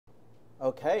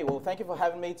Okay, well, thank you for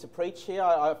having me to preach here.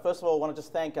 First of all, I want to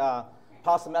just thank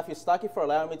Pastor Matthew Stuckey for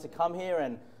allowing me to come here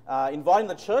and inviting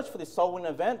the church for this soul winning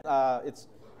event. It's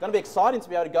going to be exciting to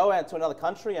be able to go out to another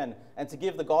country and to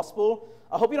give the gospel.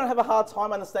 I hope you don't have a hard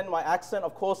time understanding my accent.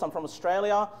 Of course, I'm from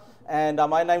Australia, and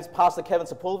my name's Pastor Kevin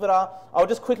Sepulveda. I'll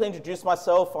just quickly introduce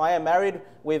myself. I am married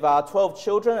with 12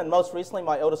 children, and most recently,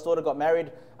 my eldest daughter got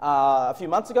married a few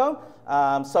months ago.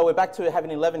 So we're back to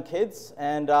having 11 kids,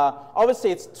 and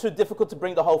obviously it's too difficult to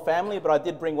bring the whole family, but I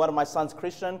did bring one of my sons,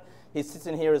 Christian. He sits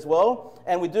in here as well.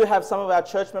 And we do have some of our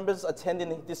church members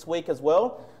attending this week as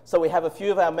well. So we have a few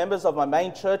of our members of my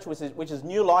main church, which is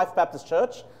New Life Baptist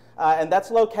Church, and that's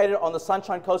located on the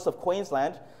Sunshine Coast of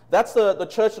Queensland. That's the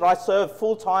church that I serve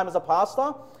full-time as a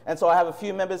pastor, and so I have a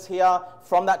few members here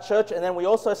from that church, and then we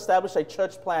also established a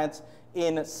church plant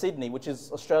in Sydney, which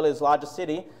is Australia's largest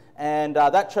city. And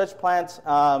that church plant,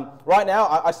 right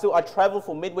now, I travel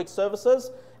for midweek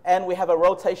services, and we have a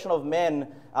rotation of men,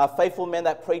 faithful men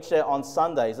that preach there on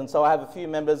Sundays. And so I have a few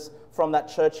members from that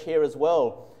church here as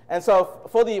well. And so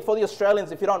for the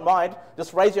Australians, if you don't mind,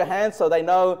 just raise your hand so they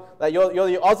know that you're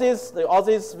the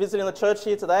Aussies visiting the church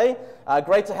here today.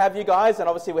 Great to have you guys, and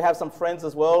obviously we have some friends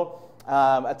as well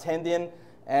attending.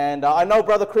 And I know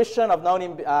Brother Christian. I've known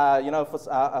him,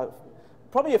 for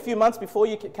probably a few months before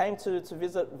you came to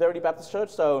visit Verity Baptist Church.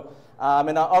 So,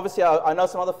 and obviously I know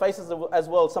some other faces as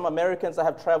well, some Americans that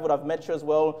have traveled. I've met you as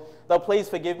well. Though please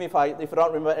forgive me if I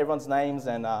don't remember everyone's names,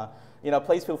 and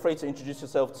please feel free to introduce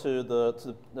yourself to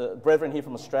the brethren here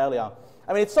from Australia.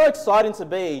 I mean, it's so exciting to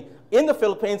be in the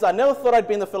Philippines. I never thought I'd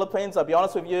be in the Philippines, I'll be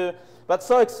honest with you, but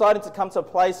so exciting to come to a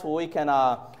place where we can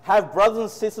have brothers and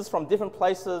sisters from different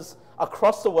places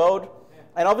across the world.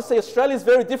 And obviously, Australia is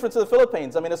very different to the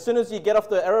Philippines. I mean, as soon as you get off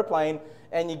the aeroplane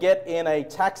and you get in a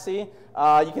taxi,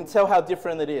 you can tell how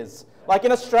different it is. Like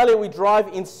in Australia, we drive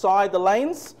inside the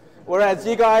lanes, whereas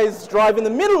you guys drive in the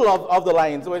middle of the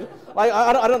lanes. Like,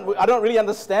 I don't really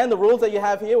understand the rules that you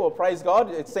have here. Well, praise God,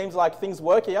 it seems like things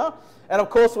work here. And of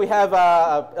course, we have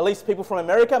at least people from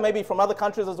America, maybe from other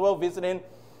countries as well, visiting.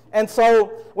 And so,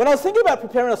 when I was thinking about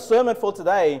preparing a sermon for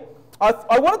today,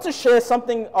 I wanted to share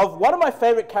something of one of my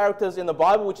favorite characters in the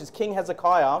Bible, which is King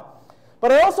Hezekiah.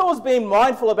 But I also was being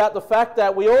mindful about the fact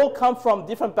that we all come from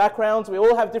different backgrounds. We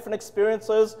all have different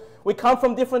experiences. We come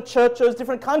from different churches,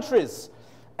 different countries,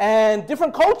 and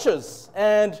different cultures.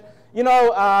 And,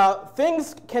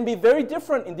 things can be very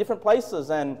different in different places.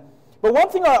 But one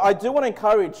thing I do want to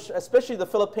encourage, especially the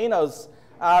Filipinos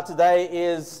today,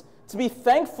 is to be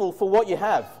thankful for what you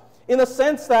have. In the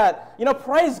sense that,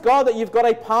 praise God that you've got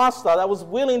a pastor that was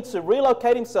willing to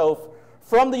relocate himself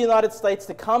from the United States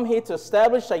to come here to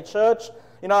establish a church,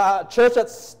 a church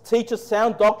that teaches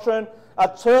sound doctrine, a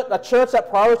church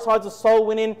that prioritizes soul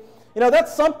winning.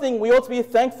 That's something we ought to be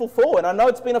thankful for. And I know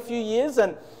it's been a few years,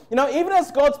 and, even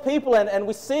as God's people, and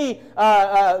we see,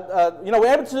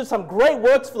 we're able to do some great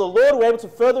works for the Lord, we're able to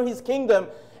further His kingdom,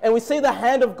 and we see the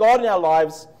hand of God in our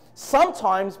lives.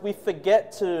 Sometimes we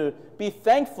forget to be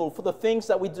thankful for the things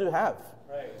that we do have.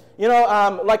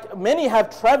 Right. Like many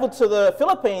have traveled to the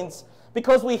Philippines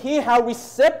because we hear how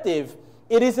receptive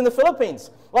it is in the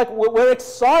Philippines. Like we're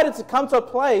excited to come to a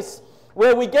place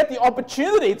where we get the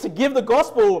opportunity to give the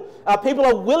gospel. People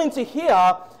are willing to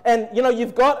hear, and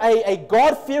you've got a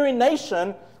God-fearing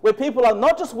nation where people are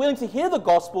not just willing to hear the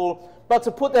gospel, but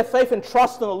to put their faith and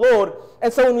trust in the Lord.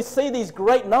 And so when we see these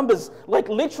great numbers, like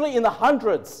literally in the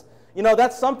hundreds,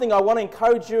 that's something I want to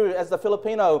encourage you as the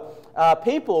Filipino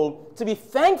people to be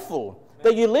thankful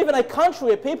that you live in a country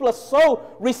where people are so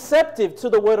receptive to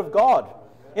the Word of God.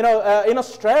 In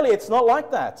Australia, it's not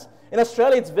like that. In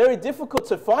Australia, it's very difficult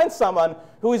to find someone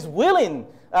who is willing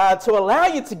to allow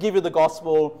you to give you the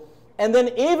gospel. And then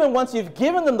even once you've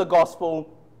given them the gospel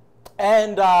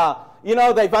and,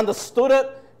 they've understood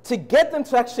it, to get them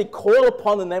to actually call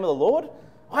upon the name of the Lord,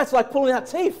 it's like pulling out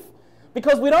teeth.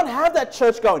 Because we don't have that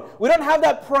church going. We don't have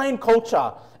that praying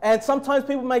culture. And sometimes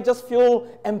people may just feel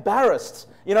embarrassed,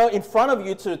 in front of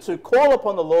you to call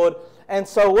upon the Lord. And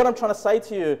so what I'm trying to say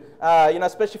to you,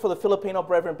 especially for the Filipino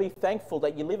brethren, be thankful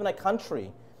that you live in a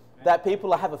country that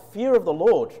people have a fear of the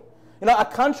Lord. A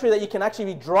country that you can actually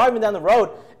be driving down the road,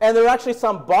 and there are actually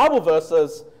some Bible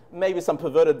verses, maybe some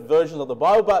perverted versions of the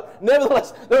Bible, but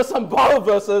nevertheless, there are some Bible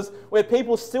verses where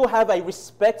people still have a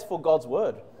respect for God's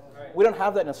Word. Right. We don't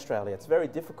have that in Australia. It's very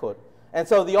difficult. And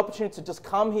so the opportunity to just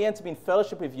come here and to be in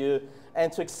fellowship with you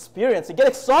and to experience and get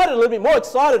excited, a little bit more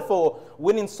excited for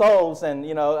winning souls. And,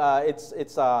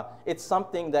 it's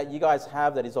something that you guys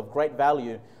have that is of great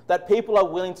value, that people are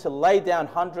willing to lay down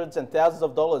hundreds and thousands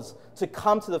of dollars to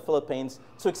come to the Philippines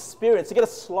to experience, to get a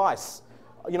slice,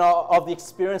 of the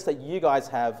experience that you guys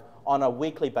have on a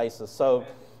weekly basis. So,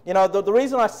 the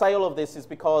reason I say all of this is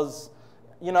because,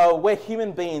 we're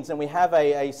human beings and we have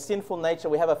a sinful nature,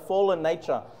 we have a fallen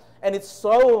nature, and it's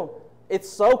so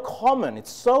common, it's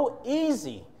so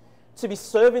easy to be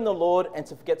serving the Lord and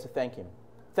to forget to thank Him.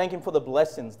 Thank Him for the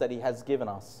blessings that He has given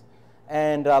us.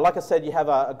 And like I said, you have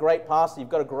a great pastor, you've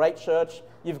got a great church,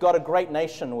 you've got a great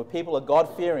nation where people are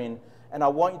God-fearing, and I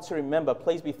want you to remember,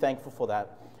 please be thankful for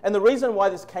that. And the reason why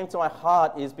this came to my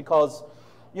heart is because,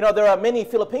 there are many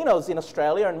Filipinos in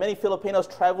Australia, and many Filipinos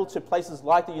travel to places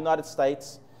like the United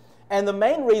States. And the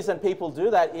main reason people do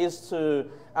that is to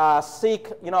seek,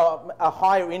 a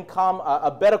higher income,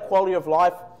 a better quality of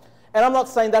life. And I'm not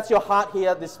saying that's your heart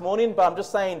here this morning, but I'm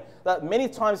just saying that many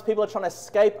times people are trying to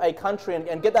escape a country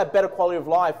and get that better quality of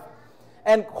life.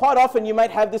 And quite often you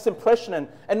might have this impression,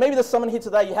 and maybe there's someone here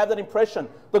today, you have that impression,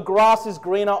 the grass is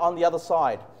greener on the other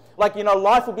side. Like,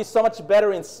 life would be so much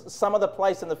better in some other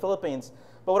place in the Philippines.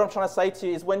 But what I'm trying to say to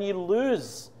you is when you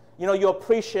lose, your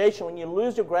appreciation, when you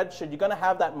lose your gratitude, you're going to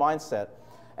have that mindset.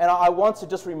 And I want to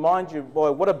just remind you,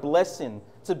 boy, what a blessing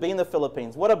to be in the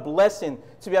Philippines. What a blessing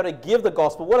to be able to give the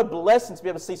gospel. What a blessing to be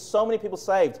able to see so many people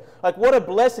saved. Like, what a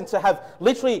blessing to have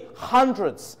literally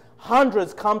hundreds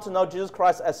come to know Jesus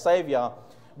Christ as Savior.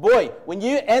 Boy, when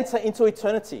you enter into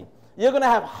eternity, you're going to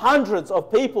have hundreds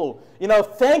of people,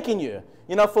 thanking you,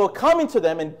 for coming to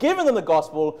them and giving them the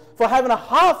gospel, for having a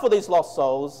heart for these lost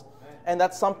souls. And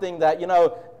that's something that,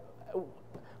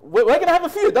 we're going to have a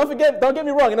few. Don't get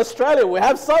me wrong. In Australia, we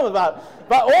have some but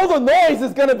all the noise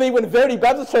is going to be when Verity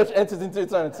Baptist Church enters into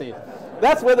eternity.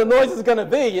 That's where the noise is going to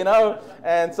be,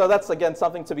 And so that's, again,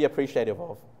 something to be appreciative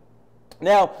of.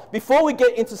 Now, before we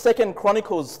get into 2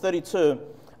 Chronicles 32,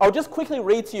 I'll just quickly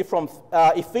read to you from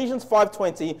Ephesians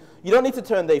 5:20. You don't need to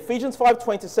turn there. Ephesians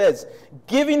 5:20 says,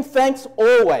 "Giving thanks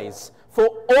always for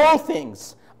all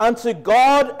things unto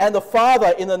God and the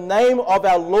Father in the name of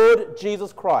our Lord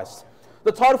Jesus Christ."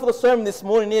 The title for the sermon this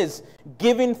morning is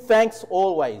Giving Thanks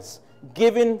Always.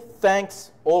 Giving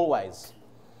Thanks Always.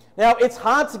 Now, it's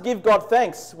hard to give God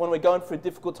thanks when we're going through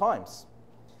difficult times.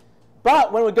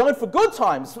 But when we're going through good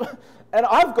times, and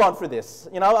I've gone through this,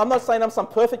 I'm not saying I'm some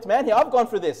perfect man here, I've gone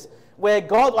through this, where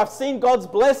I've seen God's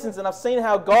blessings, and I've seen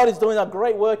how God is doing a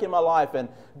great work in my life, and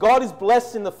God is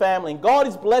blessing the family, and God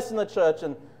is blessing the church,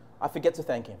 and I forget to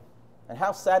thank Him. And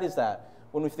how sad is that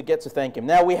when we forget to thank Him?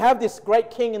 Now, we have this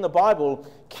great king in the Bible,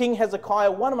 King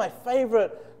Hezekiah, one of my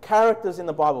favorite characters in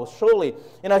the Bible. Surely,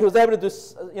 he was able to do,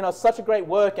 such a great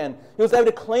work, and he was able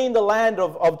to clean the land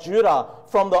of Judah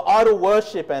from the idol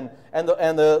worship and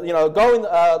going,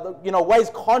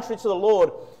 ways contrary to the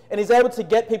Lord. And he's able to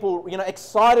get people,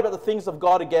 excited about the things of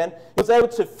God again. He was able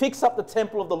to fix up the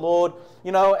temple of the Lord,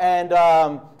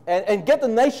 and get the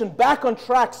nation back on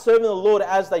track, serving the Lord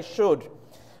as they should.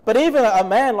 But even a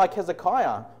man like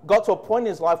Hezekiah got to a point in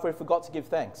his life where he forgot to give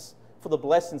thanks for the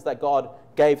blessings that God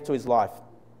gave to his life.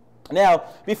 Now,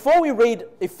 before we read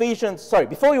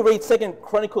 2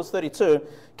 Chronicles 32,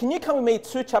 can you come with me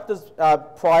 2 chapters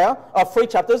prior, 3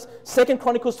 chapters, 2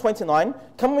 Chronicles 29.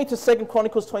 Come with me to 2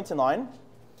 Chronicles 29.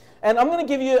 And I'm going to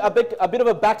give you a bit of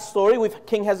a backstory with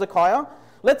King Hezekiah.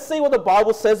 Let's see what the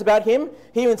Bible says about him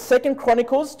here in 2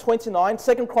 Chronicles 29,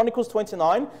 2 Chronicles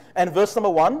 29 and verse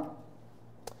number 1.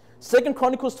 2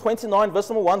 Chronicles 29, verse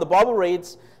number 1, the Bible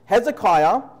reads,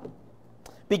 "Hezekiah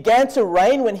began to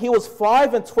reign when he was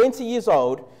 25 years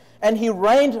old, and he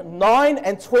reigned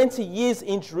 29 years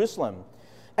in Jerusalem.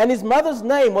 And his mother's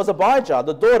name was Abijah,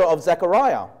 the daughter of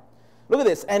Zechariah." Look at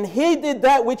this. "And he did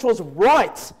that which was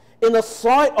right in the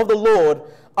sight of the Lord,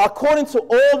 according to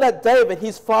all that David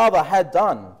his father had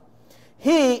done.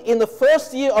 He, in the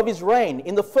first year of his reign,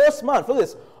 in the first month," look at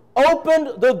this,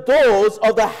 "opened the doors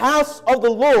of the house of the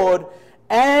Lord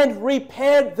and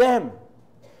repaired them."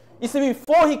 You see,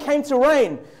 before he came to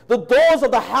reign, the doors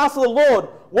of the house of the Lord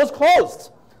was closed.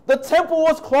 The temple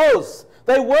was closed.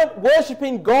 They weren't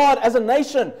worshiping God as a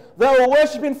nation. They were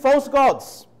worshiping false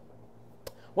gods.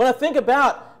 When I think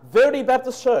about Verity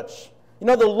Baptist Church,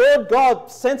 the Lord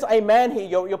God sent a man here,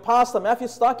 your pastor, Matthew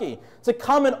Stuckey, to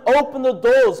come and open the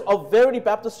doors of Verity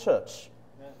Baptist Church.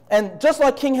 And just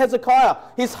like King Hezekiah,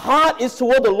 his heart is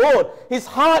toward the Lord. His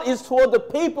heart is toward the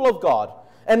people of God,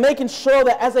 and making sure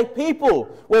that as a people,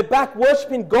 we're back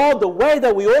worshiping God the way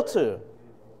that we ought to.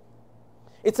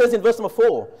 It says in verse number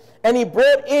 4, "And he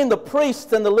brought in the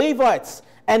priests and the Levites,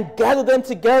 and gathered them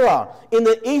together in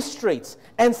the east streets,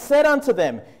 and said unto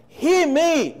them, Hear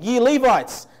me, ye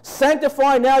Levites,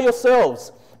 sanctify now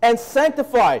yourselves, and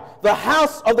sanctify the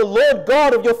house of the Lord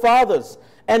God of your fathers,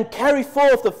 and carry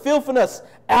forth the filthiness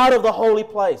out of the holy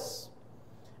place."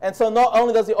 And so not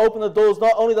only does he open the doors,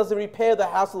 not only does he repair the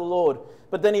house of the Lord,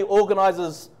 but then he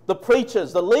organizes the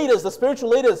preachers, the leaders, the spiritual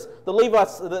leaders, the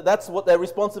Levites, that's what their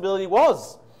responsibility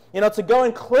was. To go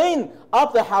and clean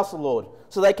up the house of the Lord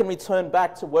so they can return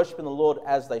back to worshiping the Lord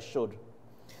as they should.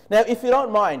 Now, if you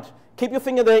don't mind, keep your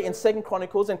finger there in 2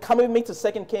 Chronicles and come with me to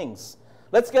 2 Kings.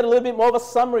 Let's get a little bit more of a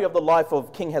summary of the life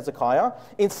of King Hezekiah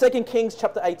in 2 Kings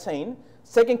chapter 18.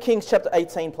 2 Kings chapter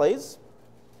 18, please.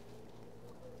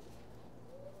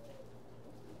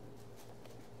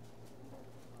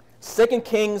 Second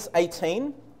Kings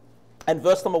 18 and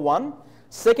verse number 1.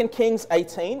 2 Kings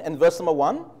 18 and verse number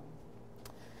 1.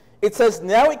 It says,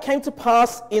 "Now it came to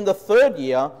pass in the 3rd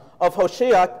year of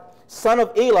Hoshea, son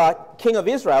of Elah, king of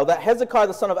Israel, that Hezekiah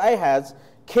the son of Ahaz,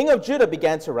 king of Judah,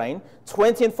 began to reign.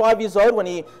 25 years old when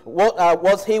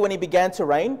he began to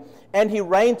reign, and he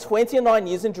reigned 29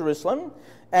 years in Jerusalem.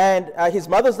 And his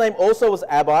mother's name also was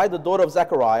Abi, the daughter of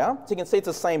Zechariah." So you can see it's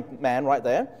the same man right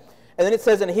there. And then it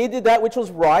says, "And he did that which was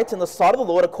right in the sight of the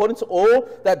Lord, according to all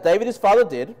that David his father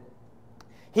did.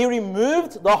 He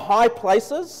removed the high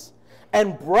places,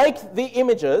 and brake the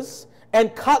images,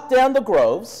 and cut down the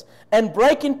groves, and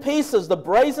brake in pieces the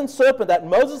brazen serpent that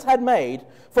Moses had made.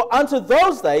 For unto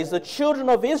those days the children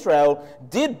of Israel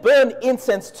did burn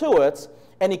incense to it,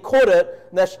 and he called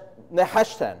it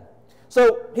Nehushtan."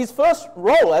 So his first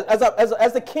role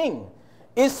as the king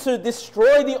is to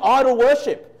destroy the idol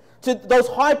worship, to those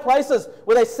high places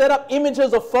where they set up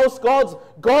images of false gods,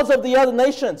 gods of the other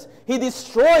nations. He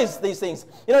destroys these things.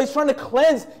 He's trying to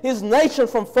cleanse his nation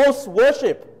from false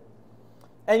worship.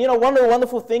 And one of the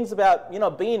wonderful things about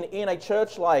being in a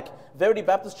church like Verity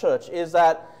Baptist Church is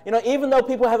that even though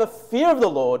people have a fear of the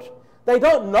Lord, they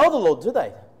don't know the Lord, do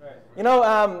they?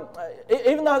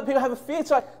 Even though people have a fear, it's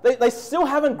like they still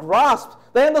haven't grasped.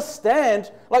 They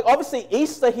understand, like obviously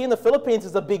Easter here in the Philippines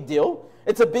is a big deal.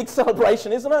 It's a big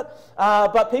celebration, isn't it?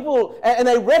 But people, and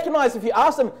they recognize, if you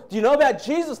ask them, do you know about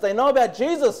Jesus? They know about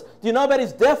Jesus. Do you know about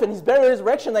his death and his burial and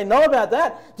resurrection? They know about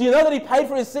that. Do you know that he paid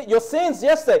for your sins?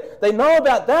 Yes, they know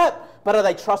about that. But are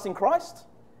they trusting Christ?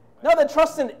 No, they're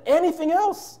trusting anything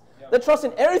else. They're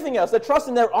trusting everything else. They're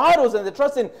trusting their idols, and they're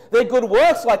trusting their good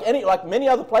works like many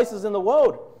other places in the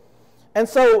world. And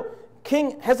so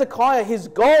King Hezekiah, his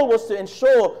goal was to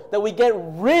ensure that we get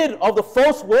rid of the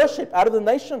false worship out of the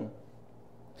nation.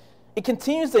 It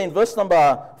continues there in verse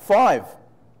number 5.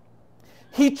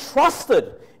 "He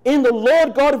trusted in the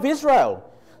Lord God of Israel,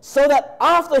 so that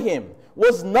after him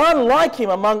was none like him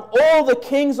among all the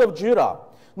kings of Judah,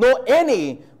 nor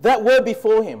any that were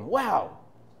before him." Wow.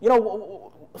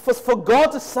 For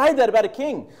God to say that about a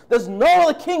king. There's no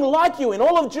other king like you in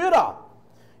all of Judah.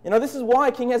 This is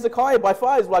why King Hezekiah by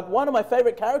far is like one of my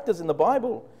favorite characters in the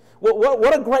Bible.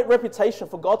 What a great reputation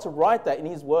for God to write that in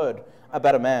his word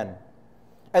about a man.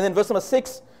 And then verse number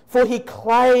 6, "For he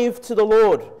clave to the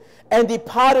Lord, and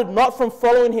departed not from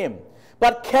following him,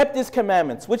 but kept his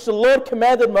commandments, which the Lord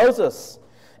commanded Moses.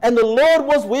 And the Lord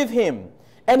was with him,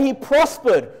 and he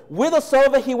prospered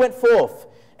whithersoever he went forth.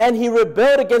 And he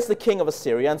rebelled against the king of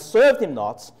Assyria, and served him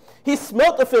not. He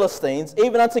smelt the Philistines,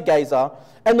 even unto Gaza,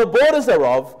 and the borders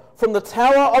thereof, from the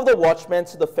tower of the watchman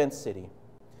to the fenced city."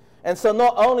 And so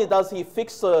not only does he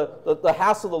fix the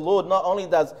house of the Lord, not only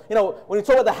does, when you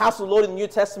talk about the house of the Lord in the New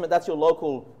Testament, that's your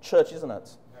local church, isn't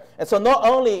it? And so not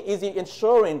only is he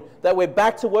ensuring that we're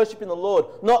back to worshiping the Lord,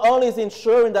 not only is he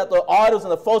ensuring that the idols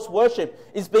and the false worship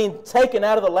is being taken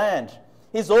out of the land,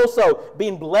 he's also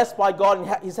being blessed by God,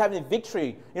 and he's having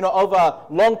victory, over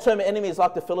long-term enemies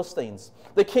like the Philistines.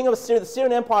 The king of Assyria, the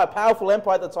Syrian Empire, a powerful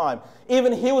empire at the time,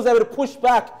 even he was able to push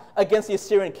back against the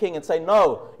Assyrian king and say,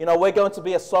 no, we're going to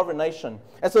be a sovereign nation.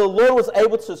 And so the Lord was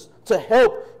able to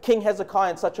help King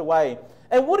Hezekiah in such a way.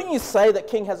 And wouldn't you say that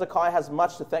King Hezekiah has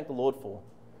much to thank the Lord for?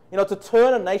 To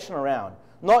turn a nation around,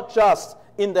 not just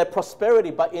in their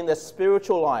prosperity, but in their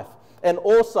spiritual life. And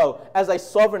also, as a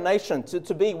sovereign nation,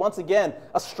 to be, once again,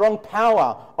 a strong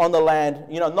power on the land,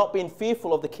 not being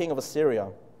fearful of the king of Assyria.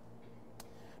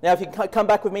 Now, if you come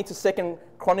back with me to 2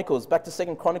 Chronicles, back to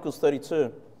 2 Chronicles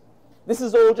 32. This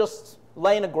is all just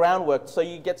laying a groundwork so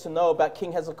you get to know about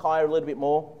King Hezekiah a little bit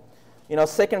more.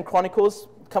 2 Chronicles,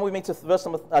 come with me to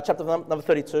chapter number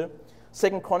 32.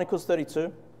 2 Chronicles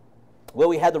 32, where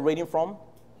we had the reading from.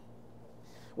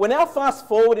 We're now fast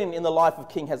forwarding in the life of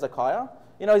King Hezekiah.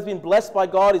 He's been blessed by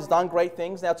God. He's done great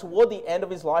things. Now, toward the end of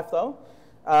his life, though,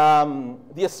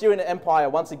 the Assyrian Empire,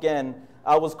 once again,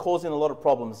 was causing a lot of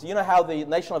problems. You know how the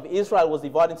nation of Israel was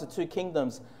divided into two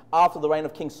kingdoms after the reign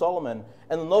of King Solomon.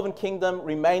 And the northern kingdom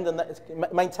maintained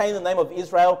the name of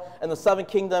Israel, and the southern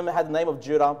kingdom had the name of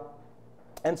Judah.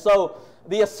 And so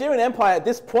the Assyrian Empire at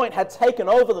this point had taken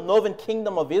over the northern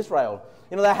kingdom of Israel.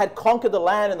 They had conquered the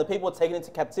land, and the people were taken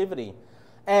into captivity.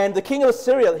 And the king of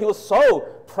Assyria, he was so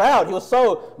proud, he was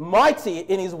so mighty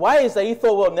in his ways that he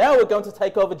thought, well, now we're going to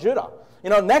take over Judah.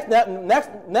 Now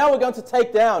we're going to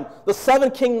take down the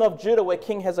southern kingdom of Judah where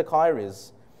King Hezekiah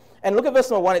is. And look at verse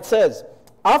number 1. It says,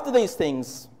 after these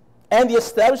things and the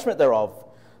establishment thereof,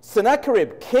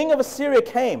 Sennacherib, king of Assyria,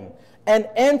 came and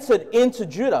entered into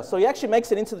Judah. So he actually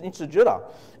makes it into Judah.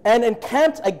 And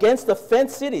encamped against the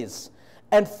fenced cities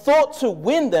and thought to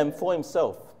win them for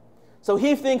himself. So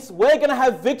he thinks, we're going to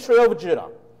have victory over Judah.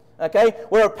 Okay?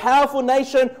 We're a powerful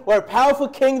nation. We're a powerful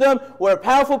kingdom. We're a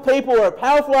powerful people. We're a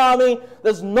powerful army.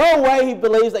 There's no way he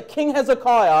believes that King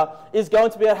Hezekiah is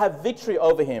going to be able to have victory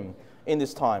over him in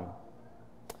this time.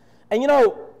 And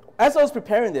as I was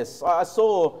preparing this, I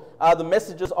saw the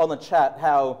messages on the chat,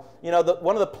 how,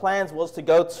 one of the plans was to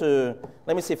go to,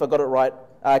 let me see if I got it right,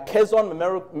 Kezon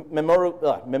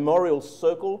Memorial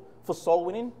Circle for soul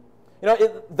winning.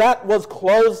 That was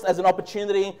closed as an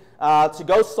opportunity to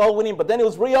go soul winning, but then it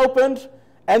was reopened,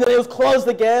 and then it was closed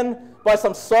again by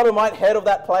some sodomite head of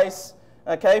that place.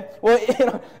 Okay? Well,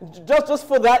 just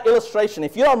for that illustration,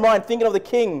 if you don't mind thinking of the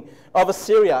king of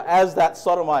Assyria as that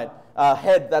sodomite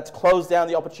head that's closed down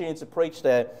the opportunity to preach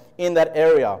there in that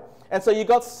area. And so you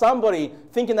got somebody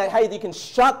thinking that, hey, you can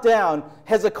shut down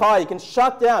Hezekiah, you can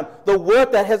shut down the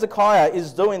work that Hezekiah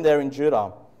is doing there in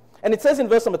Judah. And it says in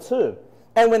verse number 2,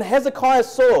 and when Hezekiah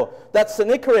saw that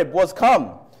Sennacherib was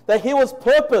come, that he was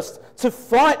purposed to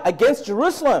fight against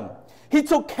Jerusalem, he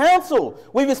took counsel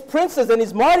with his princes and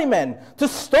his mighty men to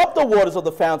stop the waters of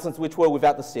the fountains which were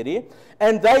without the city,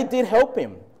 and they did help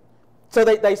him. So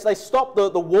they stopped the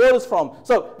waters from,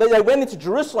 so they went into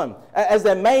Jerusalem as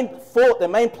their main fort, their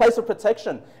main place of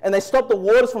protection, and they stopped the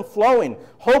waters from flowing,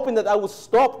 hoping that they would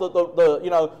stop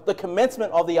the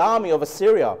commencement of the army of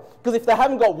Assyria. Because if they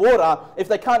haven't got water, if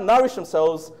they can't nourish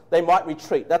themselves, they might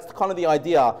retreat. That's kind of the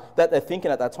idea that they're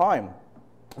thinking at that time.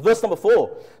 Verse number 4,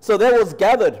 so there was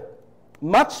gathered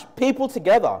much people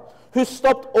together, who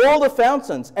stopped all the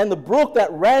fountains and the brook that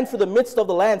ran through the midst of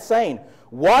the land, saying,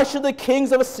 why should the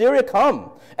kings of Assyria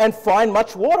come and find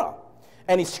much water?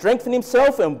 And he strengthened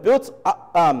himself and built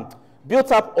up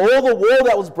all the wall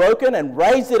that was broken and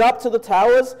raised it up to the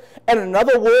towers, and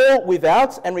another wall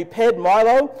without, and repaired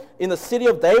Milo in the city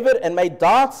of David, and made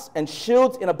darts and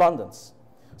shields in abundance.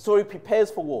 So he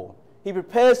prepares for war. He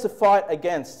prepares to fight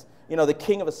against, the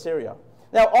king of Assyria.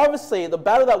 Now, obviously, the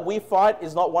battle that we fight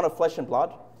is not one of flesh and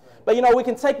blood. But, we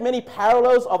can take many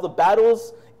parallels of the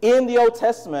battles in the Old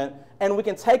Testament, and we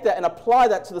can take that and apply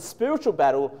that to the spiritual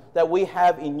battle that we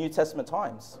have in New Testament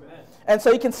times. Amen. And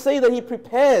so you can see that he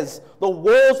prepares the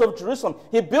walls of Jerusalem.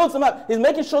 He builds them up. He's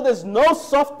making sure there's no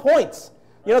soft points,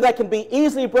 that can be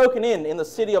easily broken in the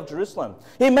city of Jerusalem.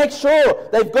 He makes sure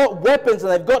they've got weapons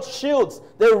and they've got shields.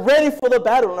 They're ready for the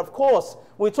battle. And of course,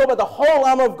 when we talk about the whole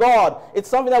armor of God, it's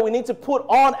something that we need to put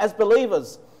on as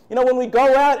believers. When we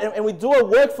go out and we do a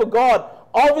work for God,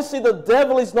 obviously the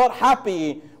devil is not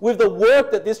happy with the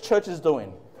work that this church is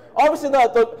doing. Obviously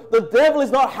the devil is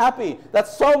not happy that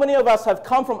so many of us have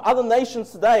come from other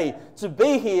nations today to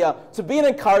be here, to be an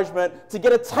encouragement, to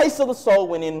get a taste of the soul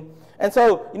winning. And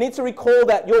so you need to recall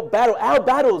that our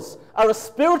battles are a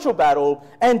spiritual battle.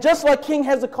 And just like King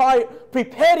Hezekiah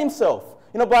prepared himself,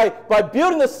 by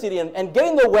building the city and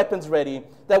getting the weapons ready,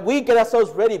 that we get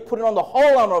ourselves ready, putting on the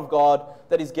whole armor of God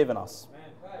that he's given us.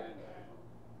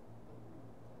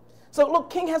 So look,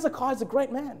 King Hezekiah is a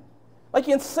great man. Like,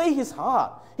 you can see his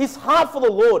heart for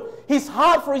the Lord, his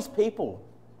heart for his people.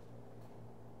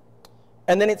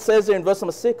 And then it says there in verse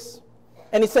number 6,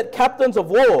 and he set captains of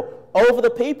war over the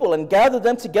people and gathered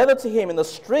them together to him in the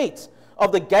street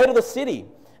of the gate of the city,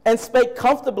 and spake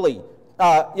comfortably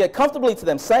to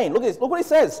them, saying, look at this, look what he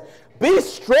says, be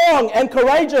strong and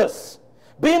courageous,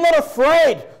 be not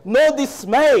afraid nor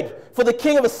dismayed for the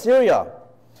king of Assyria,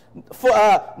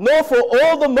 nor for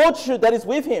all the multitude that is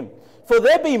with him, for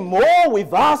there be more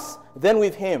with us than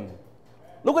with him.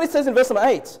 Look what he says in verse number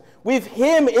 8. With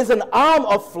him is an arm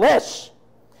of flesh.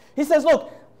 He says,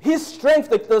 look, his strength,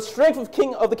 the strength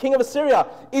of the king of Assyria,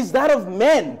 is that of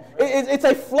men. It's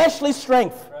a fleshly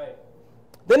strength. Right.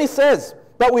 Then he says,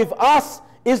 but with us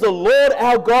is the Lord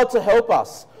our God to help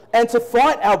us and to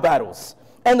fight our battles.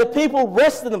 And the people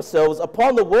rested themselves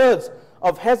upon the words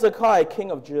of Hezekiah,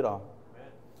 king of Judah. Amen.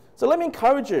 So let me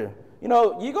encourage you.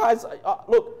 You guys,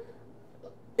 look,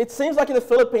 it seems like in the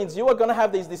Philippines, you are going to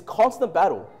have this constant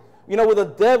battle, with the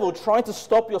devil trying to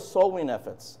stop your soul winning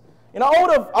efforts.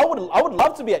 I would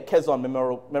love to be at Kezon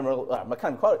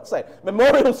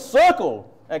Memorial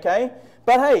Circle, okay?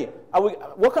 But hey,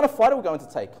 what kind of fight are we going to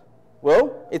take?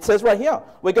 Well, it says right here,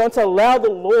 we're going to allow the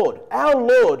Lord, our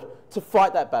Lord, to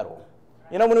fight that battle.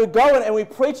 You know, when we go and we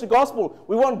preach the gospel,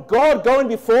 we want God going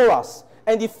before us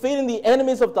and defeating the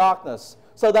enemies of darkness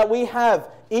so that we have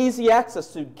easy access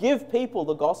to give people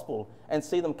the gospel and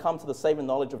see them come to the saving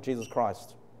knowledge of Jesus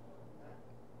Christ.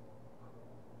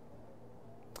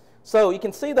 So you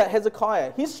can see that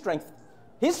Hezekiah, his strength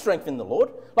in the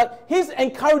Lord. Like, he's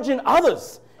encouraging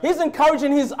others. He's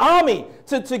encouraging his army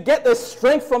to get their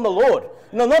strength from the Lord.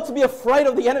 You know, not to be afraid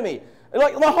of the enemy.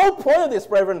 Like, the whole point of this,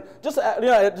 brethren, just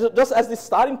as this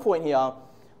starting point here,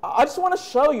 I just want to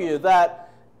show you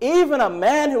that even a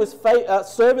man who is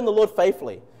serving the Lord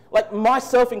faithfully, like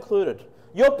myself included,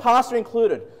 your pastor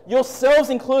included, yourselves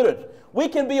included, we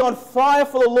can be on fire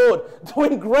for the Lord,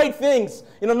 doing great things,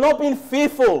 you know, not being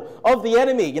fearful of the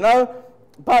enemy, you know.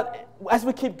 But as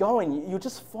we keep going, you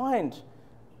just find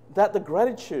that the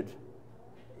gratitude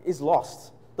is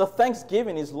lost. The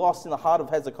thanksgiving is lost in the heart of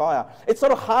Hezekiah. It's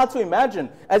sort of hard to imagine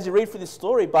as you read through this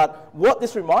story, but what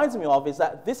this reminds me of is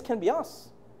that this can be us.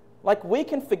 Like, we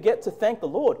can forget to thank the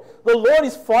Lord. The Lord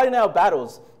is fighting our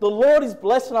battles. The Lord is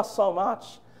blessing us so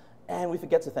much, and we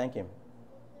forget to thank Him.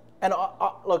 And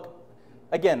look,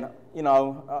 again, you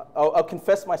know, I'll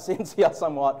confess my sins here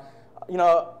somewhat. You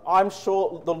know, I'm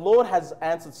sure the Lord has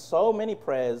answered so many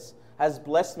prayers, has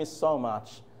blessed me so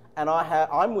much, and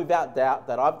I'm without doubt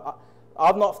that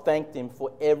I've not thanked Him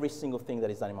for every single thing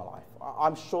that He's done in my life.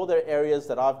 I'm sure there are areas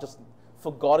that I've just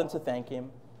forgotten to thank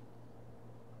Him.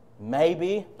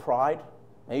 Maybe pride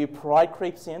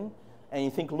creeps in, and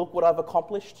you think, look what I've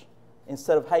accomplished,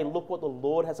 instead of, hey, look what the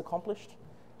Lord has accomplished.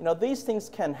 You know, these things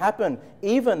can happen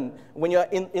even when you're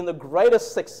in the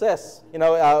greatest success, you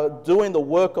know, doing the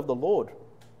work of the Lord.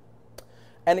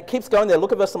 And it keeps going there.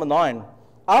 Look at verse number 9.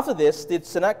 After this did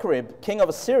Sennacherib, king of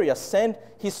Assyria, send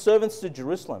his servants to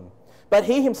Jerusalem. But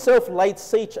he himself laid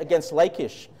siege against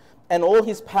Lachish, and all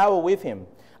his power with him,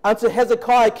 unto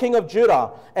Hezekiah, king of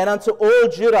Judah, and unto all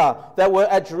Judah that were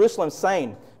at Jerusalem,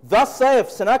 saying, Thus saith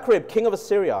Sennacherib, king of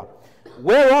Assyria,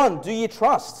 Whereon do ye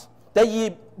trust, that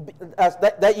ye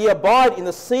abide in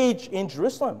the siege in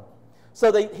Jerusalem?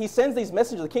 So he sends these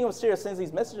messages, the king of Assyria sends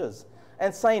these messages,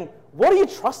 and saying, what are you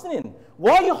trusting in?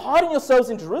 Why are you hiding yourselves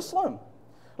in Jerusalem?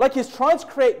 Like, he's trying to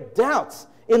create doubts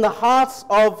in the hearts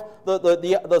of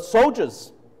the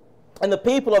soldiers and the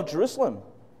people of Jerusalem.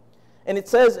 And it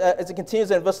says, as it continues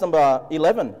in verse number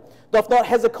 11, Doth not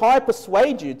Hezekiah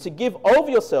persuade you to give over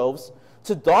yourselves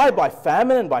to die by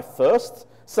famine and by thirst,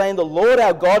 saying, The Lord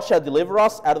our God shall deliver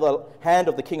us out of the hand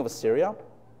of the king of Assyria?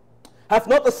 Hath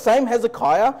not the same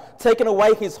Hezekiah taken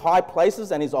away his high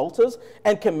places and his altars,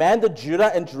 and commanded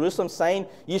Judah and Jerusalem, saying,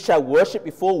 Ye shall worship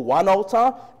before one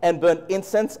altar and burn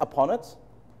incense upon it?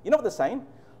 You know what they're saying?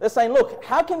 They're saying, look,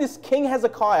 how can this King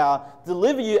Hezekiah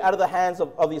deliver you out of the hands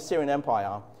of the Assyrian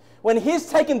Empire when he's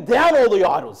taken down all the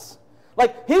idols?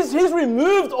 Like, he's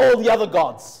removed all the other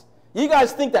gods. You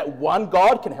guys think that one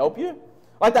God can help you?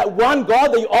 Like, that one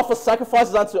God that you offer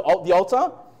sacrifices unto the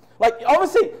altar? Like,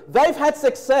 obviously, they've had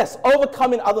success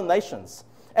overcoming other nations.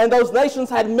 And those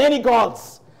nations had many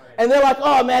gods. And they're like,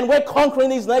 oh man, we're conquering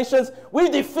these nations.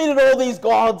 We've defeated all these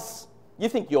gods. You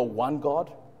think your one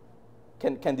God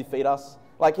can defeat us?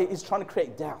 Like, he's trying to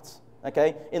create doubt,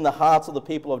 okay, in the hearts of the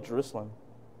people of Jerusalem.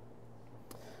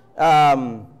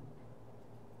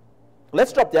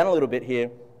 Let's drop down a little bit here.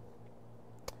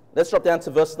 Let's drop down to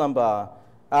verse number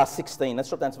 16. Let's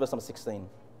drop down to verse number 16.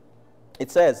 It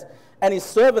says, And his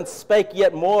servants spake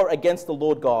yet more against the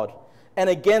Lord God, and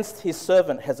against his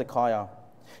servant Hezekiah.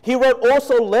 He wrote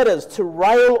also letters to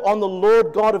rail on the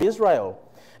Lord God of Israel,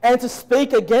 and to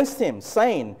speak against him,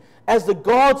 saying, As the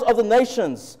gods of the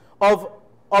nations of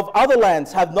other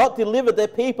lands have not delivered their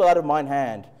people out of mine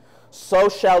hand, so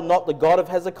shall not the God of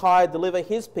Hezekiah deliver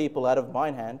his people out of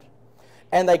mine hand.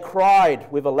 And they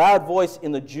cried with a loud voice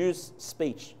in the Jews'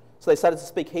 speech. So they started to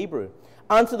speak Hebrew.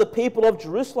 Unto the people of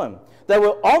Jerusalem that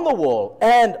were on the wall,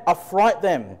 and affright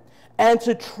them, and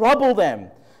to trouble them,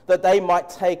 that they might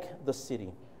take the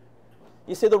city.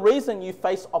 You see, the reason you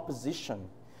face opposition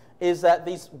is that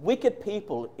these wicked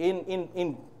people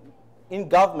in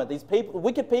government, these people,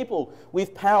 wicked people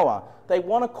with power, they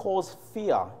want to cause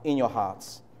fear in your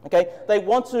hearts. Okay? They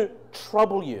want to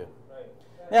trouble you. Right.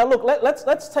 Now, look,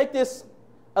 let's take this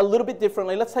a little bit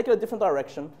differently. Let's take it a different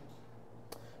direction.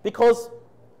 Because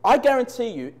I guarantee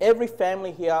you, every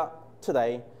family here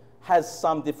today has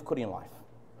some difficulty in life.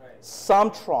 Right.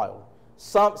 Some trial,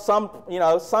 some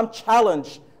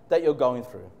challenge that you're going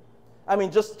through. I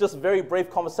mean, just very brief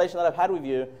conversation that I've had with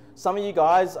you. Some of you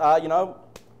guys are,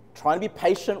 trying to be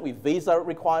patient with visa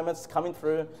requirements coming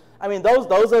through. I mean,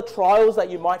 those are trials that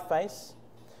you might face.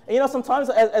 And sometimes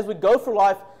as we go through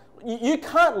life, you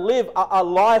can't live a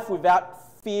life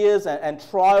without fears and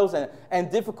trials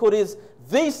and difficulties,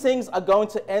 these things are going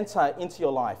to enter into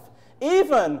your life.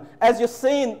 Even as you're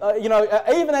seeing,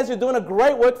 even as you're doing a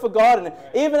great work for God, and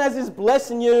even as He's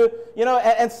blessing you,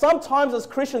 and sometimes as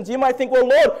Christians, you might think, well,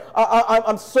 Lord,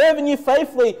 I'm serving you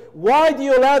faithfully. Why do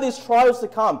you allow these trials to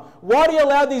come? Why do you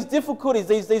allow these difficulties,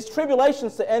 these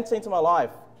tribulations to enter into my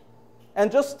life?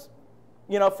 And just,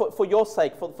 for your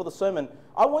sake, for the sermon,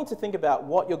 I want you to think about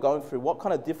what you're going through, what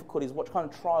kind of difficulties, what kind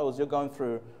of trials you're going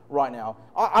through right now.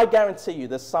 I guarantee you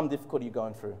there's some difficulty you're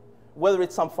going through, whether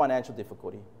it's some financial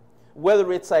difficulty,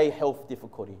 whether it's a health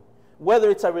difficulty,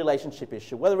 whether it's a relationship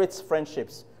issue, whether it's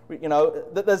friendships,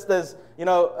 there's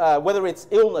whether it's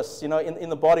illness, in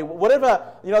the body, whatever,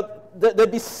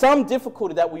 there'd be some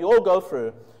difficulty that we all go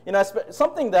through.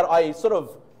 Something that I sort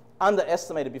of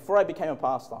underestimated before I became a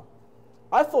pastor.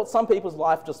 I thought some people's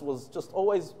life was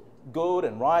always good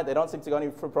and right. They don't seem to go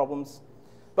any through problems.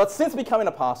 But since becoming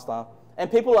a pastor, and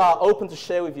people are open to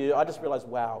share with you, I just realized,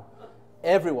 wow,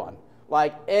 everyone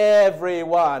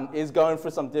is going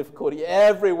through some difficulty.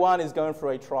 Everyone is going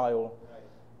through a trial.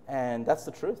 And that's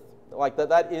the truth.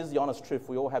 That is the honest truth.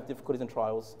 We all have difficulties and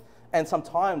trials. And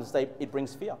sometimes it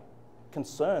brings fear,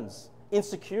 concerns,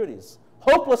 insecurities,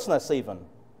 hopelessness even.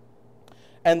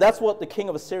 And that's what the king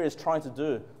of Assyria is trying to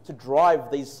do, to drive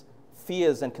these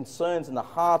fears and concerns in the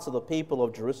hearts of the people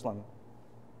of Jerusalem.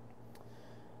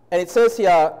 And it says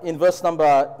here in verse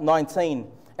number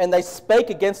 19, and they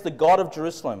spake against the God of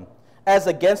Jerusalem, as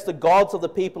against the gods of the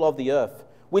people of the earth,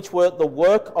 which were the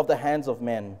work of the hands of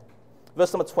men.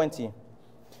 Verse number 20.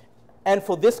 And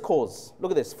for this cause,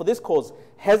 look at this, for this cause,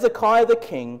 Hezekiah the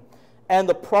king and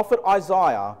the prophet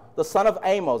Isaiah, the son of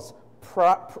Amos,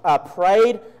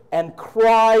 prayed and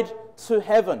cried to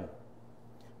heaven.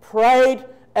 Prayed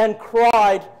and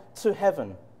cried to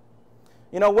heaven.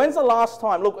 When's the last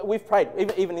time, look, we've prayed,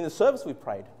 even in the service we've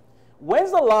prayed.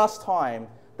 When's the last time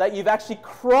that you've actually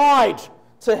cried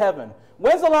to heaven?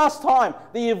 When's the last time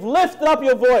that you've lifted up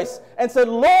your voice and said,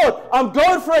 Lord, I'm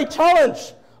going for a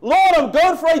challenge. Lord, I'm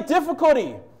going for a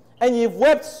difficulty. And you've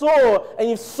wept sore, and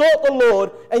you've sought the Lord,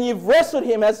 and you've wrestled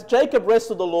Him as Jacob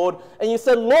wrestled the Lord, and you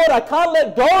said, Lord, I can't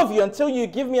let go of you until you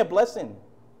give me a blessing.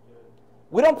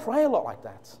 We don't pray a lot like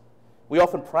that. We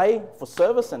often pray for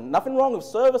service, and nothing wrong with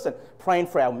service, and praying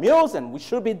for our meals, and we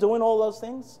should be doing all those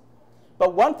things.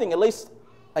 But one thing, at least,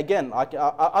 again,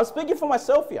 I'm speaking for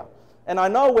myself here, and I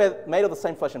know we're made of the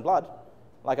same flesh and blood.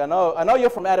 I know you're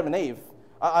from Adam and Eve.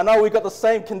 I know we've got the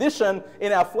same condition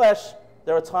in our flesh.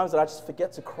 There are times that I just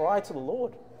forget to cry to the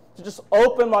Lord, to just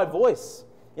open my voice,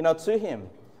 to Him.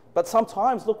 But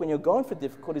sometimes, look, when you're going through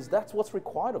difficulties, that's what's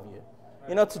required of you.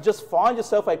 To just find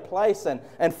yourself a place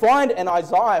and find an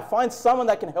Isaiah, find someone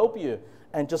that can help you,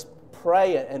 and just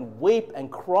pray and weep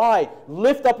and cry.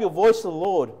 Lift up your voice to the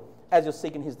Lord as you're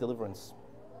seeking His deliverance.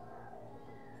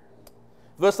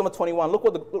 Verse number 21, look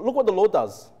what the Lord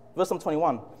does. Verse number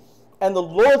 21, and the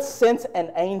Lord sent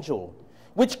an angel,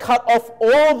 which cut off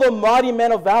all the mighty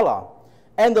men of valor,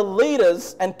 and the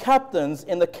leaders and captains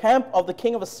in the camp of the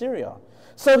king of Assyria.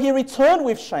 So he returned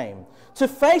with shame,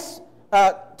 face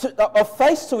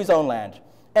to his own land.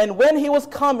 And when he was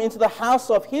come into the house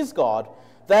of his God,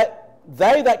 that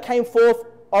they that came forth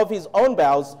of his own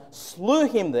bowels slew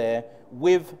him there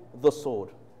with the sword.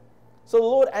 So the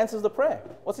Lord answers the prayer.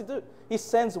 What's He do? He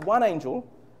sends one angel.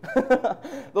 The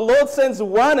Lord sends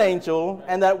one angel,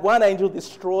 and that one angel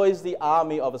destroys the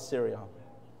army of Assyria.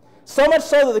 So much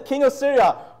so that the king of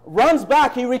Assyria runs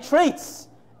back, he retreats,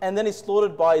 and then he's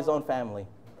slaughtered by his own family.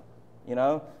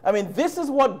 This is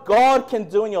what God can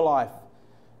do in your life.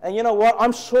 And you know what?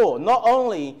 I'm sure not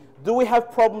only do we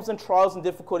have problems and trials and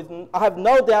difficulties, and I have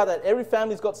no doubt that every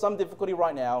family's got some difficulty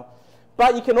right now,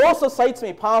 but you can also say to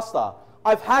me, Pastor,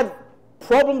 I've had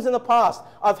problems in the past.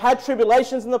 I've had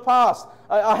tribulations in the past.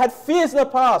 I had fears in the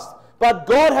past. But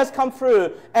God has come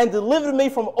through and delivered me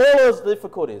from all those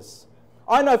difficulties.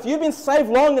 I know if you've been saved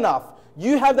long enough,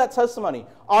 you have that testimony.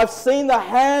 I've seen the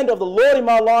hand of the Lord in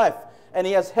my life, and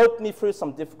He has helped me through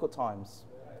some difficult times.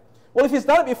 Well, if He's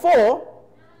done it before,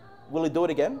 will He do it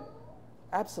again?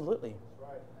 Absolutely.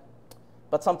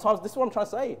 But sometimes, this is what I'm trying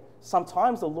to say,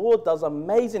 sometimes the Lord does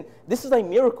amazing, this is a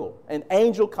miracle. An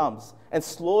angel comes and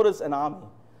slaughters an army.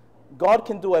 God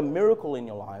can do a miracle in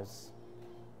your lives.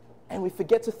 And we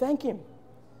forget to thank Him.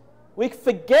 We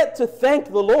forget to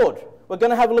thank the Lord. We're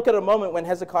going to have a look at a moment when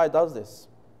Hezekiah does this.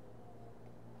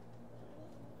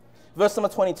 Verse number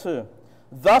 22.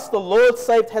 Thus the Lord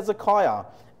saved Hezekiah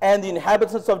and the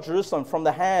inhabitants of Jerusalem from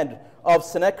the hand of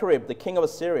Sennacherib, the king of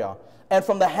Assyria, and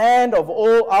from the hand of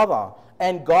all other,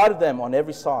 and guarded them on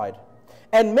every side.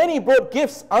 And many brought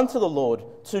gifts unto the Lord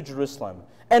to Jerusalem,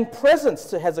 and presents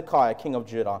to Hezekiah, king of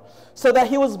Judah, so that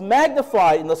he was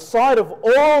magnified in the sight of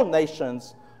all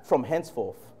nations from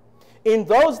henceforth. In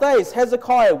those days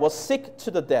Hezekiah was sick to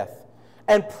the death,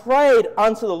 and prayed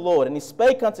unto the Lord, and he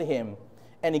spake unto him,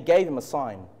 and he gave him a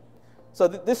sign. So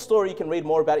this story, you can read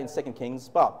more about it in 2 Kings,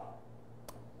 but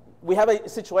we have a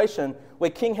situation where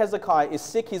King Hezekiah is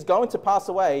sick. He's going to pass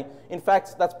away. In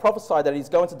fact, that's prophesied that he's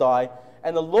going to die.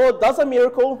 And the Lord does a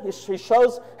miracle. He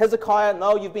shows Hezekiah,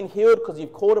 no, you've been healed because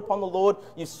you've called upon the Lord.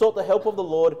 You've sought the help of the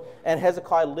Lord. And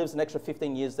Hezekiah lives an extra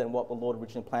 15 years than what the Lord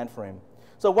originally planned for him.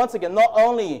 So once again, not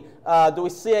only do we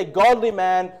see a godly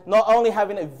man, not only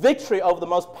having a victory over the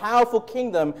most powerful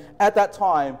kingdom at that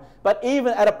time, but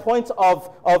even at a point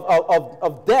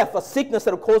of death, a sickness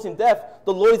that will cause him death,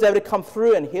 the Lord is able to come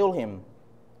through and heal him.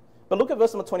 But look at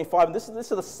verse number 25, and this is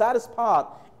the saddest part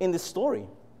in this story.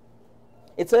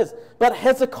 It says, but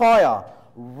Hezekiah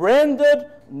rendered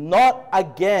not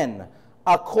again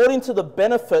according to the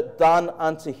benefit done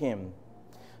unto him,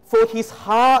 for his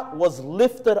heart was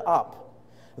lifted up.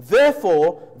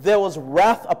 Therefore there was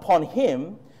wrath upon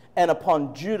him and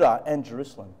upon Judah and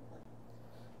Jerusalem.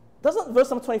 Doesn't verse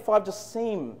number 25 just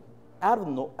seem out of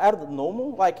the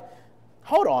normal? Like,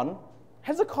 hold on,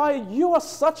 Hezekiah, you are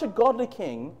such a godly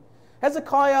king.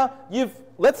 Hezekiah, you've,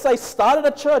 let's say, started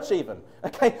a church even.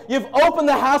 Okay, you've opened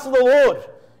the house of the Lord.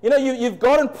 You know, you've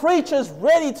gotten preachers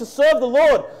ready to serve the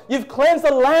Lord. You've cleansed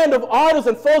the land of idols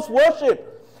and false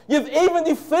worship. You've even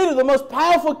defeated the most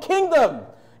powerful kingdom,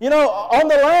 you know, on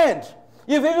the land.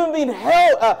 You've even been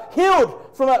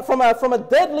healed from a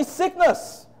deadly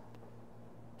sickness.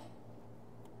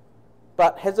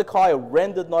 But Hezekiah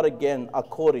rendered not again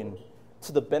according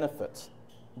to the benefit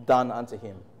done unto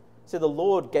him. See, the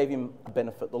Lord gave him a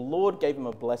benefit. The Lord gave him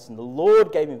a blessing. The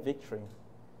Lord gave him victory.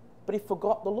 But he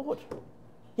forgot the Lord.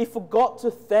 He forgot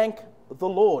to thank the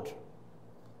Lord.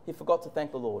 He forgot to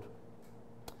thank the Lord.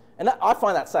 And I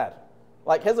find that sad.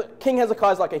 Like, King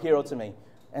Hezekiah is like a hero to me.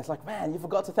 And it's like, man, you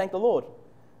forgot to thank the Lord.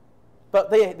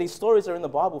 But these stories are in the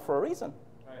Bible for a reason.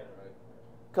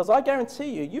 Because I guarantee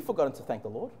you, you've forgotten to thank the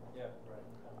Lord.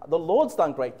 The Lord's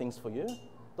done great things for you.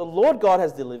 The Lord God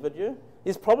has delivered you.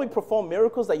 He's probably performed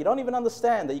miracles that you don't even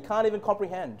understand, that you can't even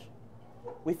comprehend.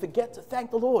 We forget to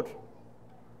thank the Lord.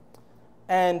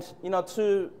 And, you know,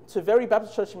 to Very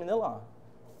Baptist Church in Manila,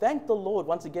 thank the Lord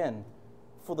once again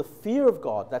for the fear of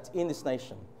God that's in this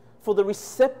nation, for the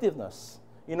receptiveness,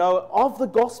 you know, of the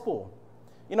gospel.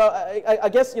 You know, I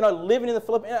guess, you know, living in the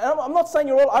Philippines, I'm not saying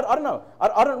you're all, I don't know.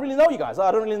 I don't really know you guys.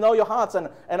 I don't really know your hearts. And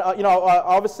you know,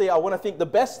 obviously I want to think the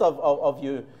best of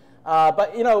you.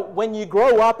 But, you know, when you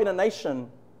grow up in a nation,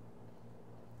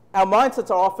 our mindsets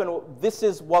are often, this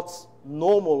is what's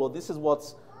normal, or this is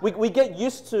what's, we get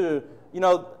used to, you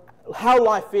know, how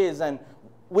life is, and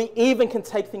we even can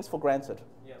take things for granted.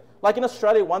 Yeah. Like in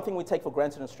Australia, one thing we take for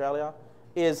granted in Australia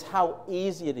is how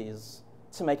easy it is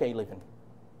to make a living.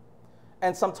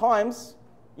 And sometimes,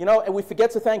 you know, we forget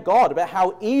to thank God about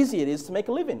how easy it is to make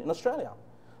a living in Australia.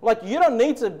 Like, you don't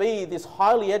need to be this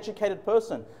highly educated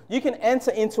person. You can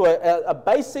enter into a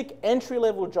basic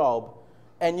entry-level job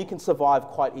and you can survive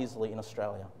quite easily in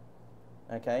Australia.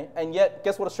 Okay? And yet,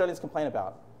 guess what Australians complain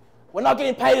about? We're not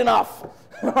getting paid enough.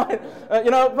 Right? You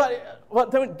know,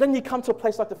 but then you come to a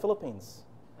place like the Philippines.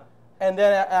 And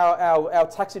then our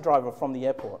taxi driver from the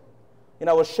airport, you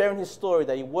know, was sharing his story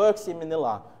that he works in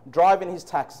Manila, driving his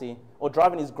taxi, or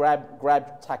driving his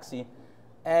grab taxi.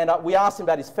 And we asked him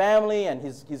about his family, and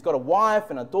he's got a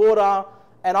wife and a daughter.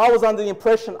 And I was under the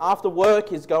impression after work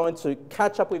he's going to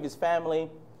catch up with his family.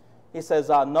 He says,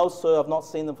 no, sir, I've not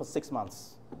seen them for 6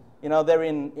 months. You know, they're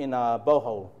in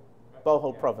Bohol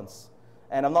province.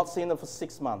 And I've not seen them for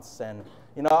 6 months. And,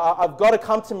 you know, I've got to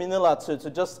come to Manila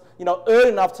to just, you know, earn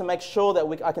enough to make sure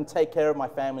that I can take care of my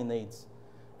family needs.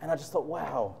 And I just thought,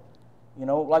 wow, you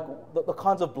know, like the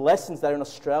kinds of blessings that are in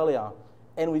Australia,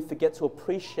 and we forget to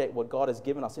appreciate what God has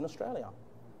given us in Australia.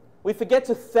 We forget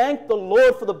to thank the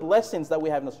Lord for the blessings that we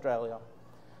have in Australia.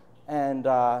 And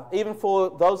even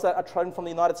for those that are traveling from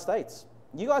the United States,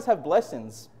 you guys have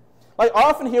blessings. Like, I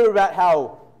often hear about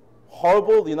how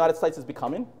horrible the United States is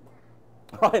becoming.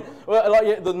 Right? Well,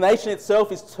 like, the nation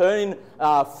itself is turning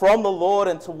from the Lord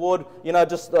and toward, you know,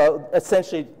 just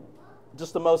essentially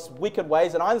just the most wicked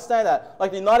ways. And I understand that.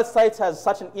 Like, the United States has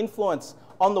such an influence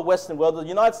on the Western world. The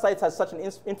United States has such an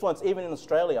influence even in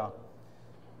Australia.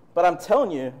 But I'm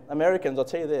telling you, Americans, I'll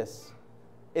tell you this,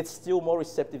 it's still more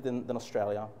receptive than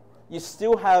Australia. You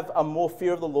still have a more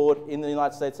fear of the Lord in the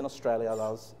United States than Australia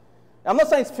does. I'm not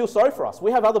saying feel sorry for us.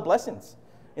 We have other blessings.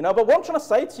 You know, but what I'm trying to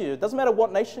say to you, it doesn't matter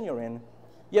what nation you're in,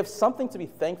 you have something to be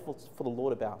thankful for the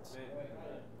Lord about.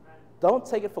 Don't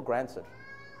take it for granted.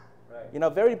 You know,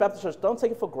 Verity Baptist Church, don't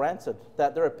take it for granted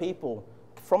that there are people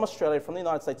from Australia, from the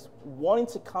United States, wanting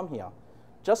to come here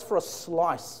just for a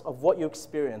slice of what you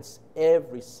experience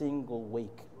every single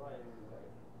week.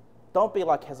 Don't be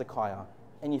like Hezekiah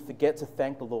and you forget to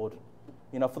thank the Lord,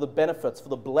 you know, for the benefits, for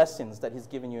the blessings that He's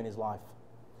given you in His life.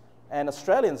 And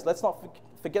Australians, let's not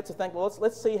forget to thank the Lord.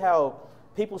 Let's see how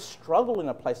people struggle in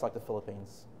a place like the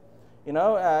Philippines. You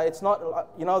know, it's not,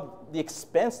 you know, the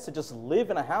expense to just live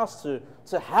in a house,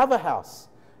 to have a house,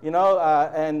 you know,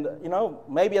 and, you know,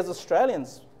 maybe as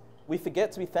Australians, we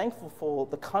forget to be thankful for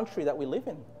the country that we live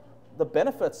in, the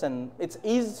benefits, and it's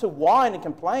easy to whine and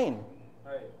complain.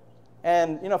 Right.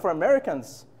 And, you know, for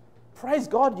Americans, praise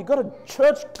God, you've got a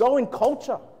church-going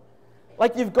culture.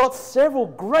 Like, you've got several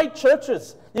great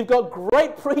churches. You've got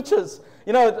great preachers.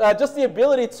 You know, just the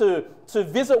ability to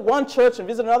visit one church and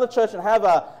visit another church and have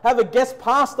a guest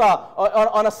pastor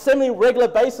on a semi-regular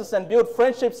basis and build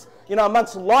friendships, you know,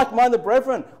 amongst like-minded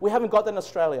brethren. We haven't got that in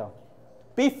Australia.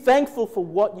 Be thankful for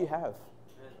what you have.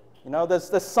 You know,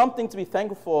 there's something to be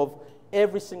thankful for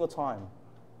every single time.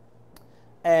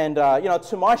 And, you know,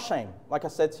 to my shame, like I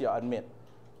said to you, I admit,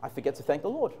 I forget to thank the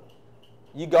Lord.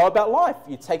 You go about life.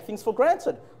 You take things for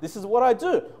granted. This is what I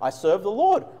do. I serve the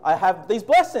Lord. I have these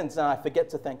blessings, and I forget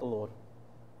to thank the Lord.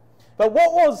 But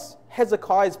what was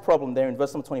Hezekiah's problem there in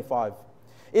verse number 25?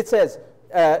 It says,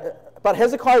 but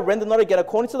Hezekiah rendered not again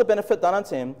according to the benefit done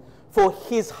unto him, for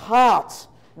his heart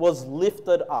was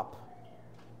lifted up.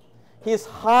 His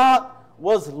heart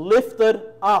was lifted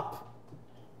up.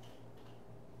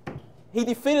 He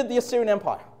defeated the Assyrian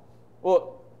Empire.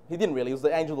 Well, he didn't really. He was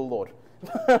the angel of the Lord.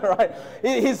 Right?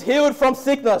 He's healed from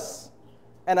sickness.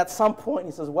 And at some point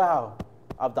he says, wow,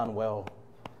 I've done well.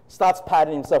 Starts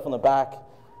patting himself on the back.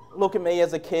 Look at me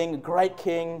as a king, a great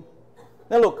king.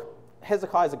 Now look,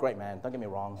 Hezekiah is a great man, don't get me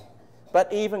wrong.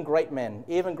 But even great men,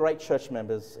 even great church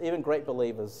members, even great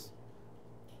believers,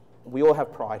 we all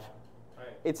have pride. Right.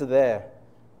 It's there.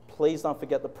 Please don't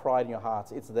forget the pride in your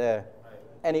hearts. It's there. Right.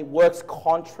 And it works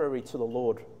contrary to the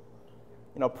Lord.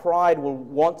 You know, pride will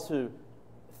want to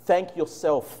thank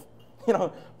yourself. You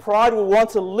know, pride will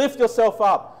want to lift yourself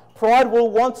up. Pride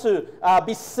will want to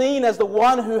be seen as the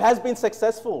one who has been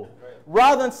successful. Right.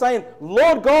 Rather than saying,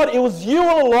 Lord God, it was you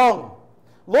all along.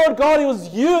 Lord God, it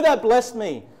was you that blessed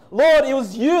me. Lord, it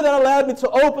was you that allowed me to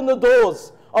open the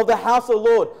doors of the house of the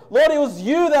Lord. Lord, it was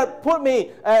you that put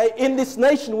me in this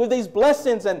nation with these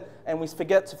blessings. And we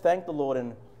forget to thank the Lord.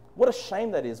 And what a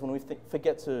shame that is when we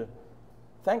forget to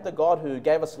thank the God who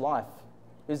gave us life,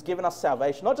 who's given us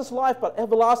salvation. Not just life, but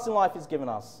everlasting life He's given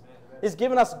us. He's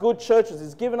given us good churches.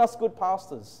 He's given us good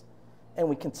pastors. And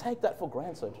we can take that for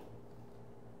granted.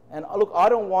 And look, I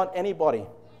don't want anybody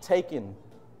taking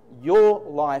your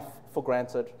life for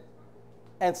granted.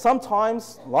 And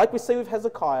sometimes, like we see with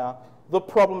Hezekiah, the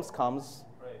problems comes.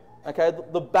 Okay,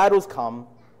 the battles come.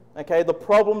 Okay, the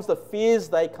problems, the fears,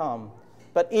 they come.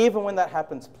 But even when that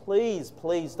happens, please,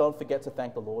 please don't forget to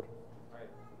thank the Lord.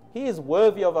 He is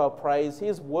worthy of our praise. He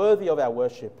is worthy of our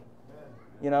worship.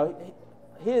 You know,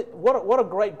 what a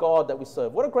great God that we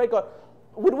serve. What a great God.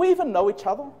 Would we even know each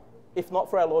other if not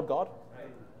for our Lord God?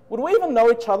 Would we even know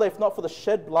each other if not for the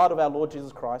shed blood of our Lord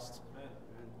Jesus Christ?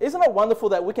 Isn't it wonderful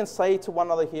that we can say to one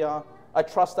another here, I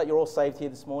trust that you're all saved here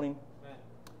this morning,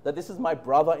 that this is my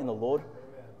brother in the Lord.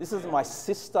 This is my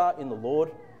sister in the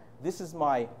Lord. This is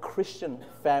my Christian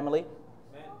family.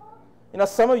 You know,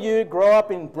 some of you grow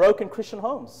up in broken Christian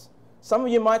homes. Some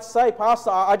of you might say,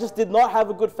 Pastor, I just did not have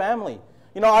a good family.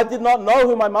 You know, I did not know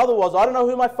who my mother was. I don't know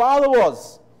who my father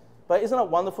was. But isn't it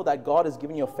wonderful that God has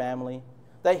given you a family?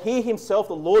 That He Himself,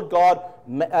 the Lord God,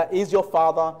 is your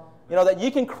Father. You know, that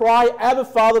you can cry, Abba,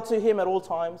 Father, to Him at all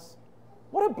times.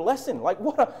 What a blessing. Like,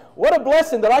 what a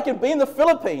blessing that I can be in the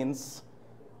Philippines.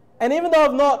 And even though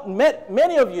I've not met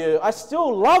many of you, I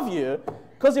still love you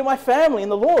because you're my family in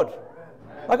the Lord.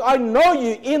 Like, I know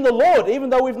you in the Lord, even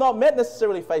though we've not met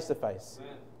necessarily face to face.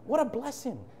 What a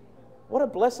blessing. What a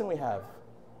blessing we have.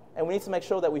 And we need to make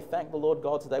sure that we thank the Lord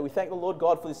God today. We thank the Lord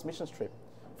God for this missions trip,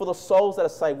 for the souls that are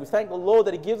saved. We thank the Lord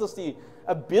that He gives us the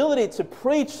ability to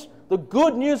preach the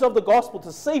good news of the gospel,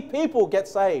 to see people get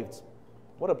saved.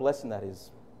 What a blessing that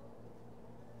is.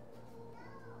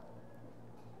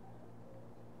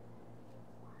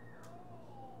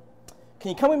 Can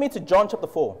you come with me to John chapter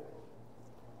 4?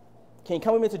 Can you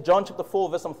come with me to John chapter 4,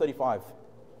 verse number 35?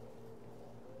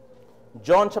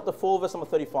 John chapter 4, verse number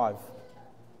 35.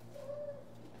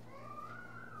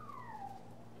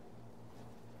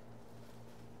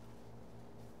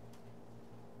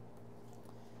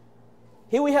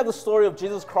 Here we have the story of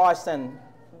Jesus Christ and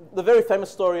the very famous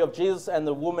story of Jesus and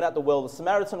the woman at the well, the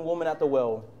Samaritan woman at the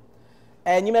well.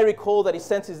 And you may recall that he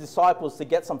sent his disciples to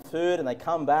get some food, and they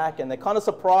come back, and they're kind of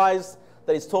surprised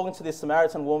that he's talking to this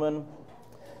Samaritan woman.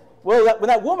 Well, when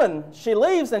that woman, she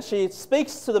leaves and she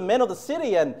speaks to the men of the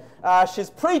city, and she's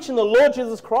preaching the Lord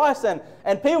Jesus Christ,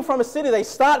 and people from the city, they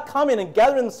start coming and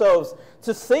gathering themselves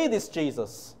to see this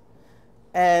Jesus.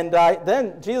 And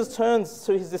then Jesus turns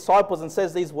to his disciples and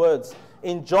says these words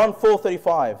in John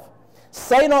 4:35.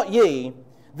 Say not ye,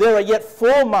 there are yet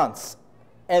 4 months,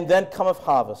 and then cometh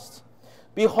harvest.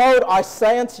 Behold, I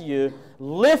say unto you,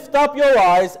 lift up your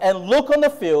eyes and look on the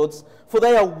fields, for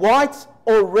they are white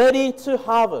already to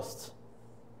harvest.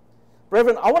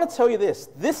 Brethren, I want to tell you this.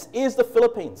 This is the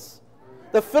Philippines.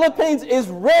 The Philippines is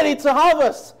ready to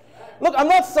harvest. Look, I'm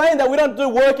not saying that we don't do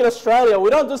work in Australia. We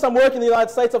don't do some work in the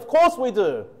United States. Of course we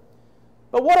do.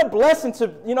 But what a blessing to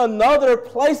know there are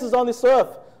places on this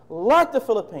earth like the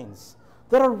Philippines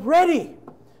that are ready.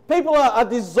 People are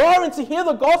desiring to hear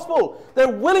the gospel. They're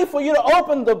willing for you to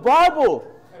open the Bible.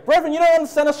 Brethren, you don't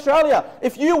understand Australia.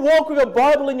 If you walk with a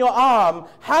Bible in your arm,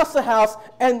 house to house,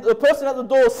 and the person at the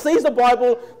door sees the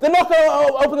Bible, they're not going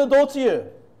to open the door to you.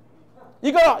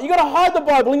 You got to hide the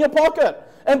Bible in your pocket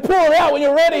and pull it out when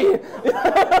you're ready.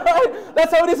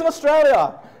 That's how it is in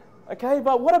Australia. Okay,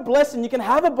 but what a blessing. You can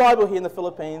have a Bible here in the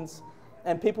Philippines,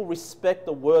 and people respect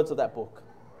the words of that book.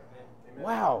 Amen.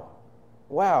 Wow.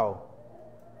 Wow.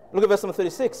 Look at verse number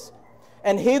 36.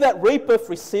 And he that reapeth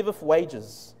receiveth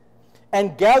wages,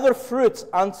 and gather fruit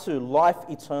unto life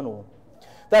eternal,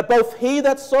 that both he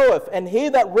that soweth and he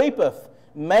that reapeth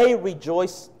may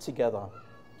rejoice together.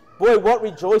 Boy, what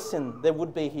rejoicing there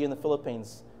would be here in the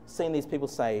Philippines, seeing these people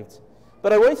saved.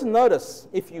 But I want you to notice,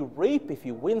 if you reap, if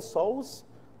you win souls,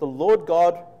 the Lord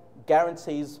God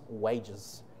guarantees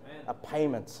wages, a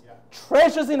payment,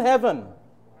 treasures in heaven.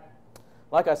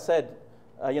 Like I said,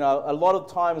 a lot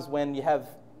of times when you have,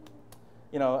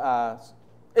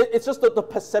 it's just the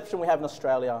perception we have in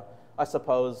Australia, I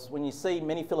suppose. When you see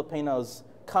many Filipinos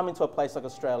come into a place like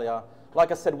Australia,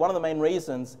 like I said, one of the main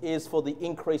reasons is for the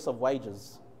increase of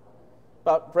wages.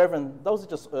 But brethren, those are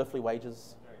just earthly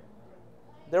wages.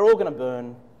 They're all going to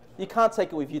burn. You can't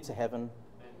take it with you to heaven.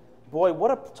 Boy,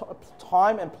 what a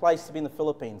time and place to be in the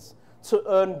Philippines, to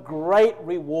earn great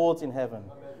rewards in heaven,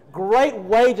 great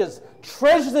wages,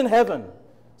 treasures in heaven,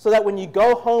 so that when you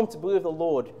go home to be with the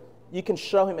Lord, you can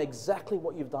show him exactly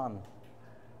what you've done.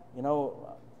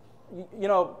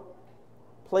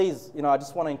 Please, I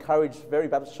just want to encourage Very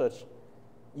Baptist Church,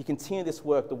 you continue this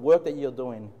work, the work that you're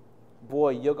doing.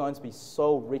 Boy, you're going to be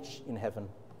so rich in heaven,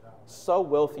 so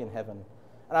wealthy in heaven.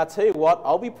 And I tell you what,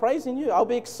 I'll be praising you. I'll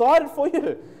be excited for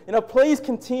you. Please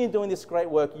continue doing this great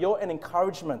work. You're an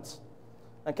encouragement.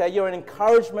 Okay, you're an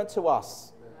encouragement to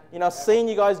us. Seeing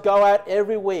you guys go out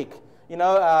every week,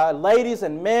 ladies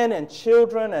and men and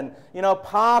children and,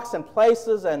 parks and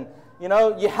places, and,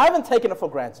 you haven't taken it for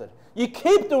granted. You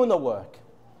keep doing the work.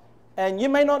 And you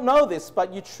may not know this,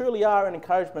 but you truly are an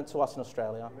encouragement to us in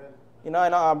Australia. Amen.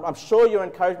 And I'm sure you're an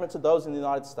encouragement to those in the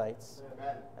United States.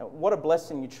 Amen. And what a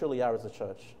blessing you truly are as a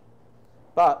church.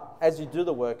 But as you do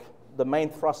the work, the main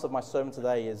thrust of my sermon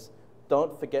today is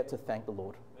don't forget to thank the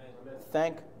Lord. Amen.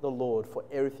 Thank the Lord for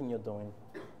everything you're doing.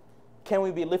 Can we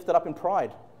be lifted up in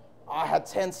pride? I had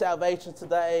 10 salvations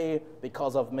today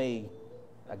because of me.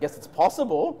 I guess it's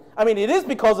possible. I mean, it is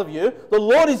because of you. The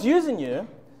Lord is using you.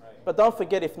 But don't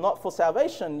forget, if not for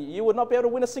salvation, you would not be able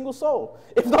to win a single soul.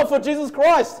 If not for Jesus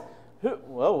Christ,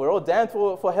 we're all damned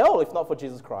for hell if not for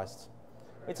Jesus Christ.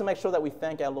 We need to make sure that we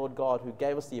thank our Lord God who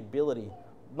gave us the ability,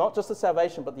 not just the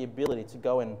salvation, but the ability to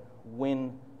go and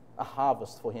win a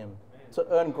harvest for him, to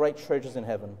earn great treasures in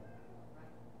heaven.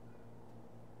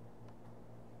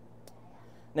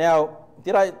 Now,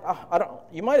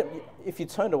 you might have, if you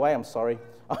turned away, I'm sorry.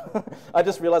 I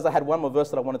just realized I had one more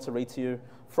verse that I wanted to read to you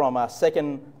from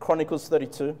 2 Chronicles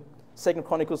 32. 2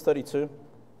 Chronicles 32.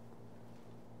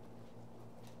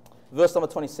 Verse number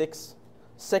 26.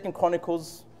 2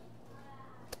 Chronicles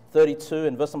 32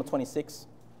 and verse number 26.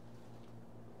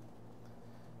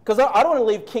 Because I don't want to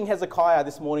leave King Hezekiah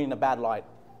this morning in a bad light.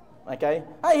 Okay?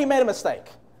 Hey, he made a mistake.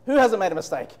 Who hasn't made a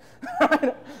mistake?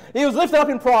 He was lifted up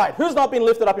in pride. Who's not been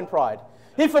lifted up in pride?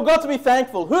 He forgot to be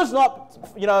thankful. Who's not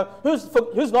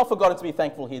forgotten to be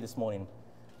thankful here this morning?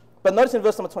 But notice in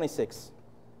verse number 26,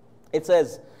 it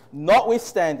says,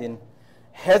 notwithstanding,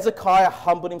 Hezekiah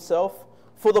humbled himself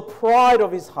for the pride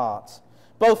of his heart,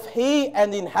 both he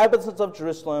and the inhabitants of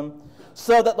Jerusalem,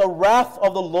 so that the wrath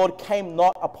of the Lord came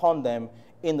not upon them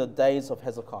in the days of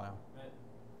Hezekiah. Amen.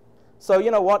 So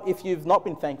you know what? If you've not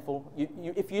been thankful,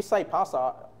 if you say,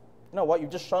 Pastor, you know what?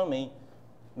 You've just shown me,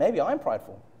 maybe I'm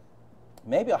prideful.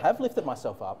 Maybe I have lifted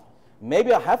myself up.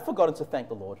 Maybe I have forgotten to thank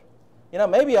the Lord. You know,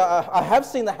 maybe I have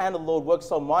seen the hand of the Lord work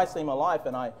so mightily in my life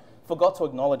and I forgot to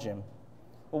acknowledge him.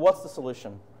 Well, what's the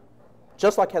solution?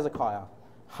 Just like Hezekiah,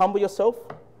 humble yourself,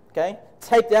 okay?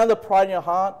 Take down the pride in your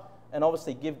heart and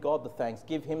obviously give God the thanks,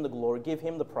 give him the glory, give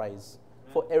him the praise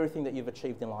for everything that you've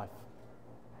achieved in life.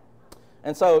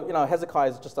 And so, you know, Hezekiah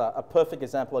is just a perfect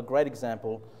example, a great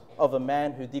example of a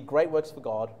man who did great works for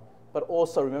God, but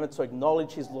also remembered to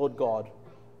acknowledge his Lord God,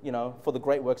 you know, for the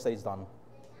great works that he's done.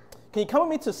 Can you come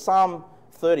with me to Psalm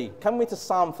 30? Come with me to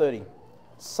Psalm 30.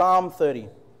 Psalm 30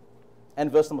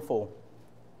 and verse number 4.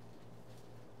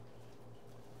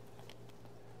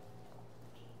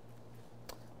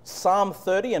 Psalm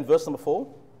 30 and verse number 4.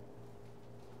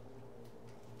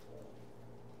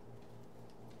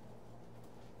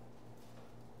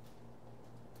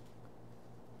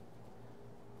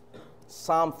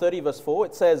 Psalm 30 verse 4,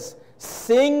 it says,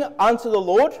 "Sing unto the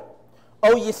Lord,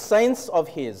 O ye saints of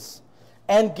his,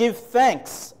 and give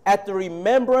thanks at the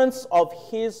remembrance of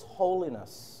his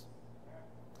holiness."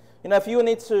 You know, if you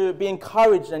need to be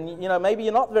encouraged and, you know, maybe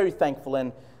you're not very thankful,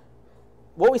 and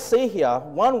what we see here,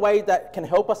 one way that can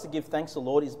help us to give thanks to the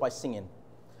Lord is by singing.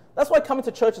 That's why coming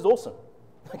to church is awesome.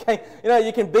 Okay, you know,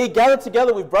 you can be gathered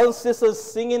together with brothers and sisters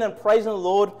singing and praising the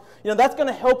Lord. You know, that's going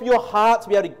to help your heart to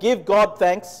be able to give God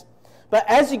thanks. But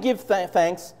as you give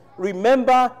thanks,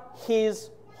 remember his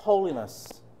holiness.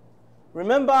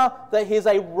 Remember that he is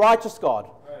a righteous God,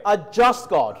 a just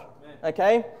God,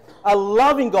 okay? A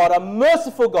loving God, a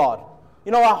merciful God,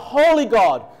 you know, a holy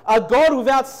God, a God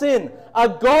without sin, a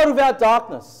God without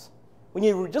darkness. When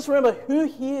you just remember who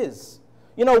he is,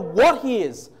 you know, what he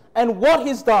is and what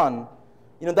he's done,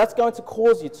 you know, that's going to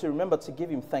cause you to remember to give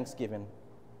him thanksgiving.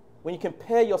 When you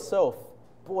compare yourself,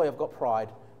 boy, I've got pride.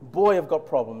 Boy, I've got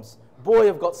problems. Boy,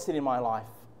 I've got sin in my life.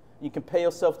 You compare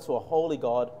yourself to a holy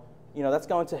God, you know, that's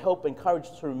going to help encourage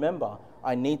you to remember,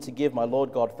 I need to give my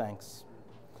Lord God thanks.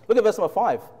 Look at verse number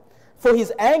 5. "For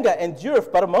his anger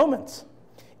endureth but a moment.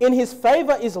 In his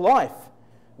favor is life.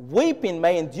 Weeping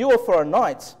may endure for a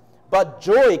night, but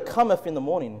joy cometh in the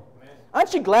morning." Amen.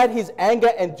 Aren't you glad his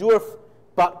anger endureth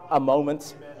but a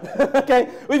moment? Okay,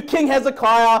 with King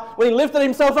Hezekiah, when he lifted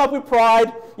himself up with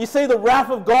pride, you see the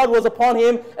wrath of God was upon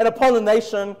him and upon the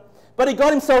nation. But he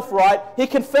got himself right. He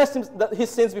confessed his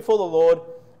sins before the Lord.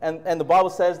 And the Bible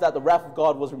says that the wrath of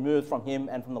God was removed from him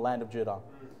and from the land of Judah.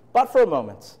 But for a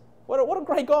moment, what a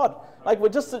great God. Like, we're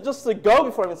just to go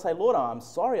before him and say, Lord, I'm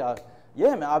sorry.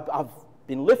 I've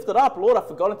been lifted up. Lord, I've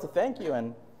forgotten to thank you.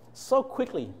 And so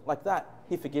quickly, like that,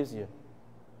 he forgives you.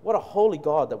 What a holy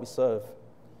God that we serve.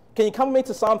 Can you come with me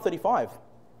to Psalm 35?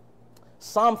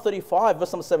 Psalm 35,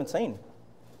 verse number 17.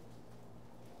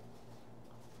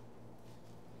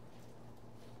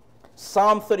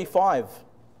 Psalm 35.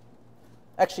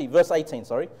 Actually, verse 18,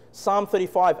 sorry. Psalm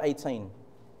 35, 18.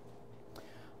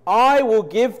 "I will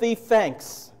give thee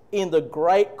thanks in the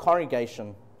great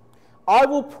congregation. I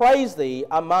will praise thee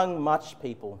among much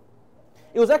people."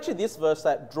 It was actually this verse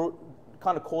that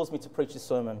kind of caused me to preach this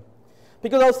sermon.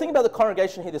 Because I was thinking about the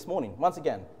congregation here this morning, once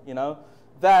again, you know,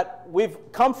 that we've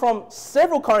come from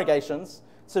several congregations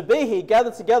to be here,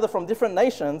 gathered together from different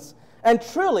nations, and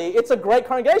truly, it's a great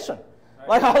congregation.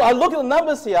 Like, I look at the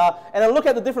numbers here, and I look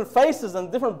at the different faces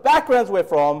and different backgrounds we're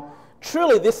from.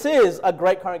 Truly, this is a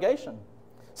great congregation.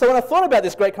 So when I thought about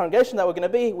this great congregation that we're going to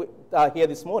be here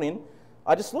this morning,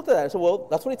 I just looked at that and said, well,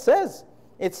 that's what it says.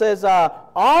 It says,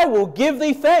 "I will give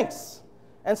thee thanks."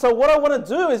 And so what I want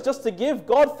to do is just to give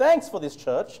God thanks for this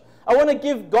church. I want to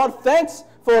give God thanks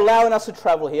for allowing us to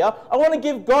travel here. I want to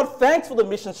give God thanks for the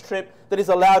missions trip that He's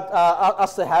allowed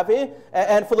us to have here,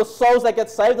 and for the souls that get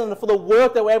saved, and for the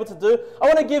work that we're able to do. I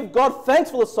want to give God thanks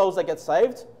for the souls that get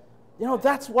saved. You know,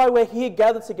 that's why we're here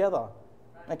gathered together.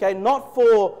 Okay, not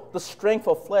for the strength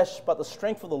of flesh, but the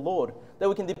strength of the Lord, that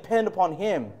we can depend upon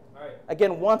Him. Right.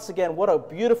 Again, once again, what a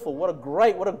beautiful, what a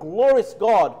great, what a glorious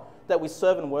God that we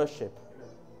serve and worship.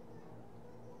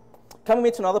 Come with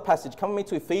me to another passage. Come with me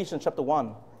to Ephesians chapter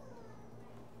 1.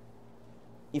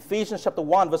 Ephesians chapter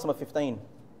 1, verse number 15.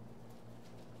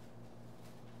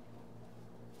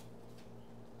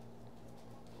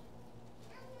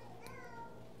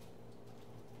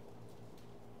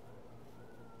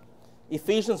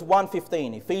 Ephesians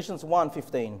 1:15. Ephesians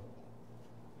 1:15.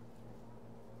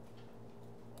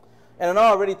 And I know I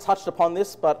already touched upon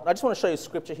this, but I just want to show you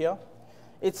scripture here.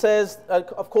 It says,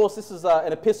 of course, this is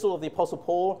an epistle of the Apostle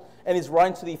Paul, and he's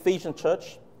writing to the Ephesian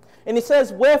church. And he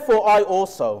says, "Wherefore I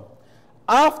also,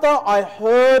 after I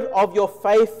heard of your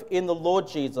faith in the Lord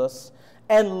Jesus,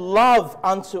 and love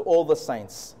unto all the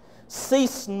saints,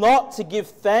 cease not to give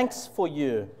thanks for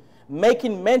you,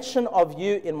 making mention of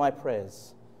you in my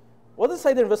prayers." What does it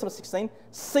say there in verse number 16?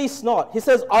 Cease not. He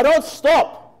says, I don't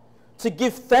stop to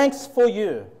give thanks for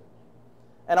you.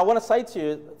 And I want to say to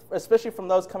you, especially from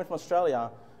those coming from Australia,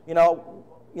 we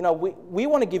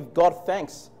want to give God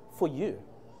thanks for you,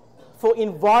 for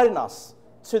inviting us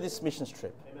to this missions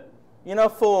trip. Amen.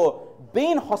 For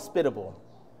being hospitable,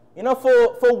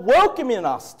 for welcoming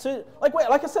us to, like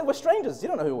I said, we're strangers. You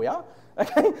don't know who we are,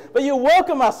 okay? But you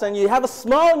welcome us and you have a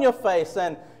smile on your face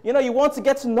and, you want to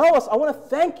get to know us. I want to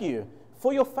thank you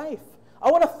for your faith. I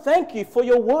want to thank you for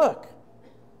your work.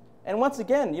 And once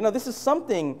again, this is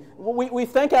something, we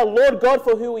thank our Lord God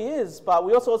for who He is, but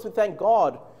we also thank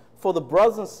God for the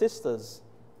brothers and sisters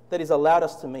that He's allowed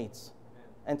us to meet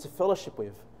and to fellowship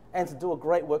with and to do a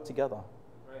great work together.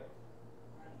 Right.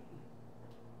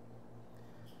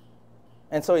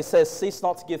 And so He says, cease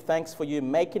not to give thanks for you,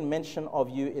 making mention of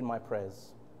you in my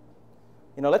prayers.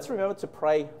 Let's remember to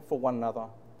pray for one another.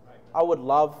 Right. I would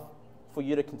love for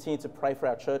you to continue to pray for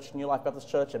our church, New Life Baptist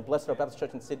Church and Blessed Hope Baptist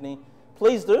Church in Sydney.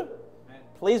 Please do. Amen.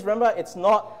 Please remember, it's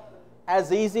not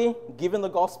as easy given the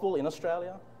gospel in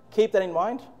Australia. Keep that in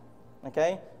mind.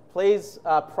 Okay? Please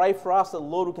pray for us that the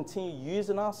Lord will continue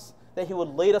using us, that He would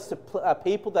lead us to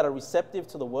people that are receptive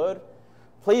to the word.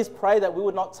 Please pray that we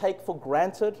would not take for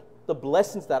granted the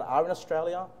blessings that are in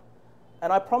Australia.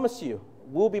 And I promise you,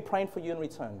 we'll be praying for you in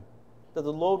return, that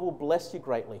the Lord will bless you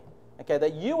greatly. Okay?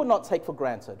 That you would not take for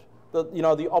granted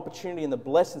the opportunity and the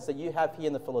blessings that you have here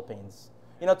in the Philippines.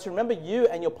 To remember you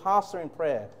and your pastor in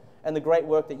prayer and the great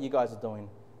work that you guys are doing.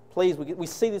 Please, we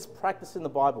see this practice in the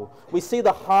Bible. We see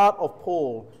the heart of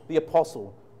Paul, the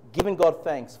apostle, giving God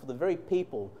thanks for the very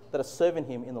people that are serving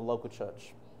him in the local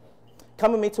church.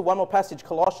 Come with me to one more passage,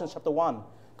 Colossians chapter 1.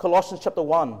 Colossians chapter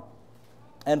 1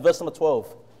 and verse number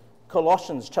 12.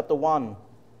 Colossians chapter 1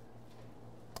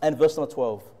 and verse number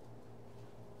 12.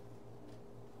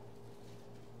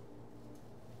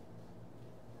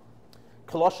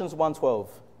 Colossians 1:12.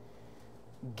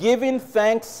 Giving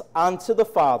thanks unto the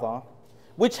Father,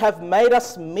 which have made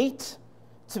us meet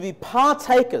to be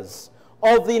partakers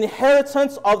of the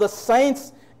inheritance of the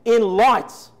saints in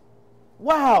light.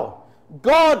 Wow!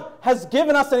 God has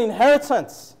given us an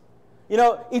inheritance.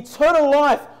 Eternal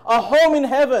life, a home in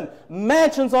heaven,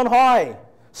 mansions on high,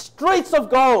 streets of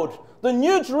gold, the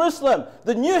new Jerusalem,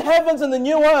 the new heavens and the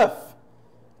new earth.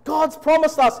 God's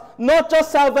promised us not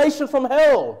just salvation from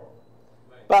hell,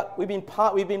 but we've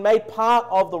been made part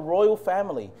of the royal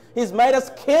family. He's made us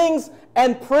kings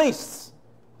and priests.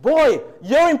 Boy,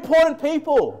 you're important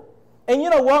people. And you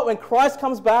know what? When Christ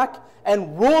comes back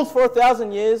and rules for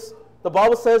 1,000 years, the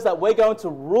Bible says that we're going to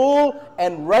rule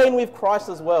and reign with Christ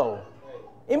as well.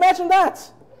 Imagine that.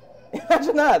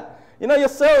 Imagine that.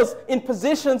 Yourselves in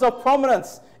positions of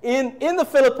prominence in the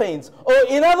Philippines or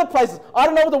in other places. I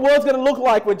don't know what the world's going to look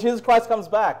like when Jesus Christ comes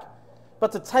back.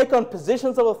 But to take on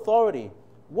positions of authority,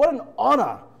 what an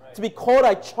honor to be called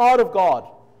a child of God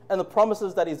and the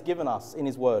promises that He's given us in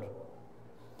His word.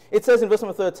 It says in verse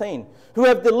number 13, who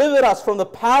have delivered us from the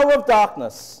power of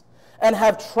darkness and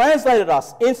have translated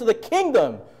us into the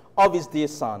kingdom of His dear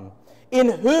Son, in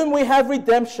whom we have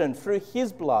redemption through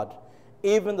His blood,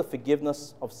 even the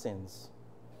forgiveness of sins.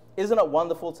 Isn't it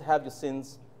wonderful to have your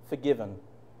sins forgiven?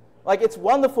 Like, it's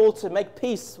wonderful to make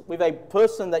peace with a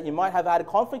person that you might have had a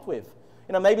conflict with.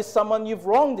 Maybe someone you've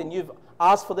wronged and you've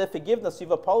asked for their forgiveness,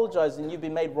 you've apologized and you've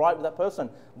been made right with that person.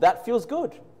 That feels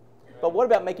good. But what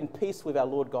about making peace with our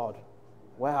Lord God?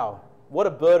 Wow, what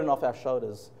a burden off our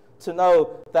shoulders to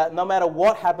know that no matter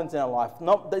what happens in our life,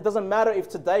 it doesn't matter if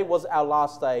today was our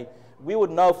last day, we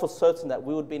would know for certain that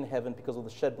we would be in heaven because of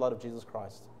the shed blood of Jesus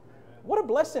Christ. What a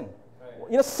blessing.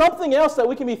 Something else that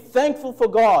we can be thankful for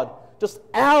God, just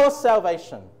our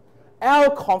salvation,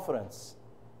 our confidence.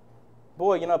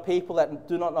 Boy, people that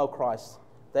do not know Christ,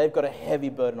 they've got a heavy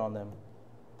burden on them.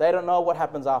 They don't know what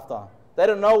happens after. They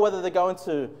don't know whether they're going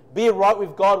to be right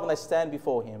with God when they stand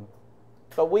before Him.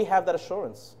 But we have that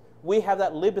assurance. We have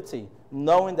that liberty,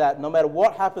 knowing that no matter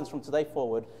what happens from today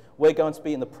forward, we're going to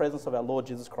be in the presence of our Lord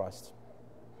Jesus Christ.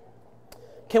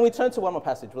 Can we turn to one more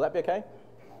passage? Will that be okay?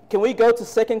 Can we go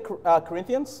to 2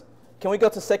 Corinthians? Can we go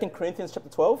to 2 Corinthians chapter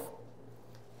 12?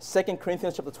 2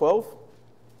 Corinthians chapter 12.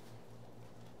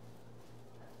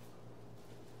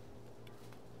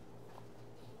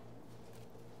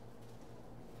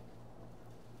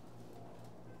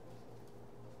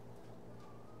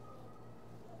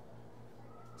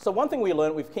 So one thing we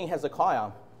learned with King Hezekiah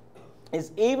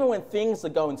is even when things are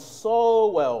going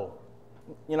so well,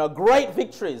 great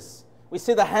victories, we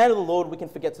see the hand of the Lord, we can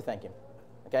forget to thank Him.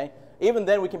 Okay? Even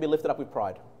then we can be lifted up with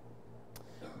pride.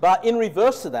 But in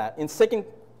reverse to that, in 2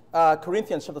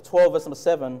 Corinthians chapter 12, verse number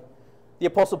 7, the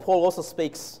Apostle Paul also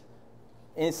speaks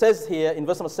And it says here in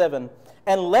verse number 7,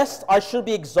 and lest I should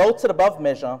be exalted above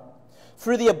measure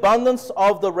through the abundance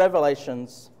of the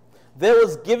revelations, there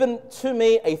was given to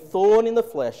me a thorn in the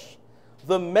flesh,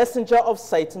 the messenger of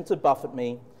Satan to buffet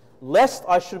me, lest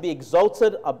I should be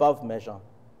exalted above measure.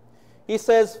 He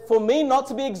says, for me not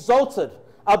to be exalted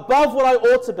above what I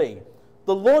ought to be,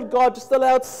 the Lord God just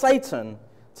allowed Satan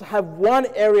to have one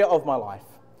area of my life,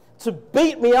 to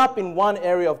beat me up in one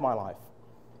area of my life.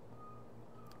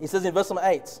 He says in verse number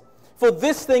 8, for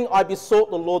this thing I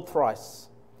besought the Lord thrice,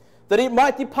 that it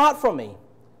might depart from me.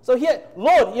 So here,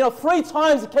 Lord, 3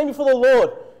 times he came before the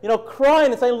Lord,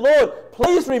 crying and saying, Lord,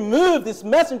 please remove this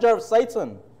messenger of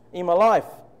Satan in my life.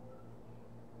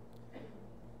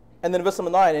 And then verse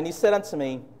number 9, and he said unto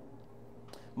me,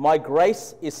 my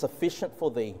grace is sufficient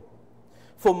for thee.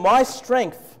 For my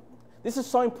strength, this is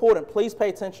so important, please pay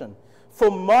attention.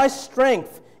 For my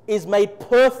strength is made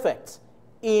perfect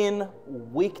in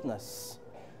weakness.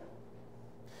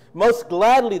 Most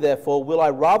gladly, therefore, will I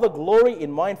rather glory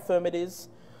in my infirmities,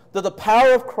 that the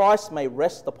power of Christ may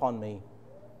rest upon me.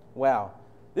 Wow.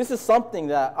 This is something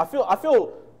that I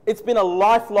feel it's been a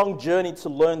lifelong journey to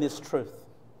learn this truth.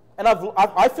 And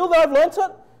I feel that I've learned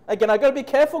it. Again, I've got to be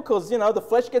careful because, the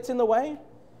flesh gets in the way.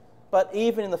 But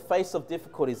even in the face of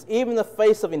difficulties, even in the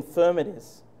face of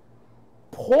infirmities,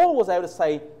 Paul was able to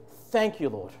say, thank you,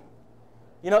 Lord.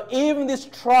 Even this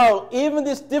trial, even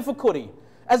this difficulty,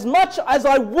 as much as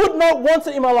I would not want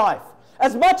it in my life,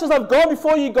 as much as I've gone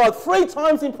before you, God, 3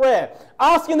 times in prayer,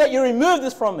 asking that you remove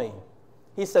this from me,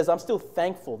 he says, I'm still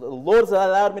thankful that the Lord has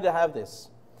allowed me to have this,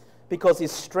 because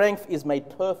his strength is made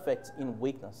perfect in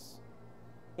weakness.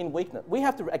 In weakness. We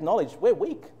have to acknowledge we're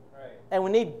weak. Right. And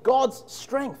we need God's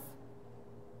strength.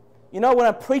 When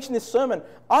I'm preaching this sermon,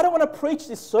 I don't want to preach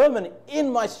this sermon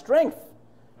in my strength.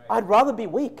 Right. I'd rather be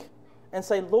weak and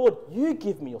say, Lord, you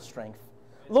give me your strength.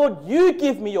 Lord, you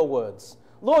give me your words.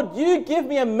 Lord, you give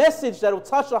me a message that will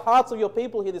touch the hearts of your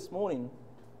people here this morning.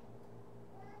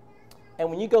 And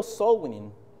when you go soul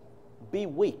winning, be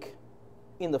weak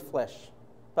in the flesh,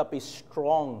 but be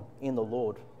strong in the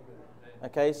Lord.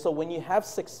 Okay, so when you have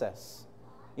success,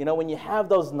 when you have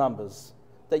those numbers,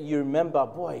 that you remember,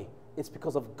 boy, it's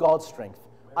because of God's strength.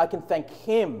 I can thank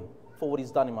him for what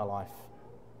he's done in my life.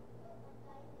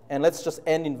 And let's just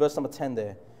end in verse number 10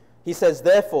 there. He says,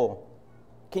 therefore,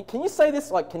 can you say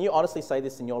this, can you honestly say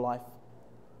this in your life?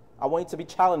 I want you to be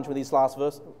challenged with these last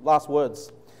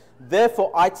words.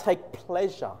 Therefore, I take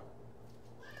pleasure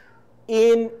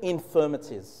in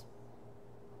infirmities.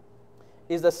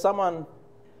 Is there someone,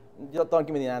 don't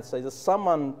give me the answer, is there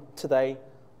someone today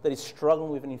that is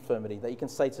struggling with an infirmity, that you can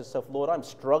say to yourself, Lord, I'm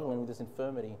struggling with this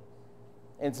infirmity,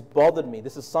 and it's bothered me.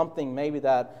 This is something maybe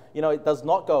that, it does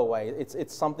not go away.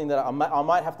 It's something that I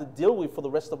might have to deal with for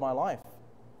the rest of my life.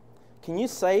 Can you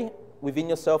say within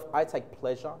yourself, I take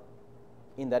pleasure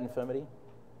in that infirmity?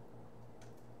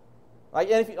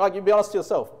 You be honest to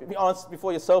yourself. Be honest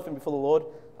before yourself and before the Lord.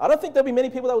 I don't think there'll be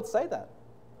many people that would say that.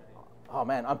 Oh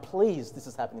man, I'm pleased this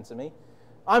is happening to me.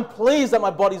 I'm pleased that my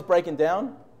body's breaking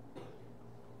down.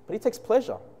 But he takes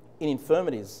pleasure in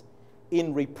infirmities,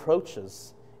 in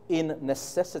reproaches, in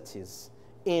necessities,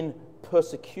 in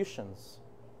persecutions.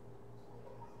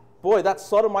 Boy, that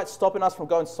sodomite stopping us from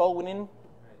going soul winning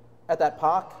at that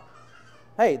park.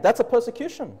 Hey, that's a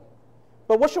persecution.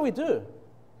 But what should we do?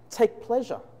 Take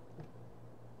pleasure.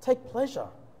 Take pleasure.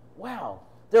 Wow.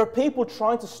 There are people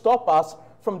trying to stop us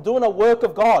from doing a work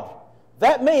of God.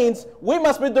 That means we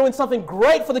must be doing something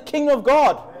great for the kingdom of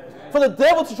God. Amen. For the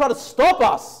devil to try to stop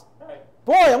us.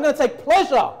 Boy, I'm going to take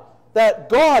pleasure that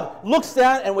God looks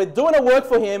down and we're doing a work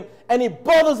for him and he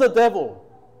bothers the devil.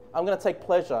 I'm going to take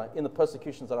pleasure in the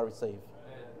persecutions that I receive.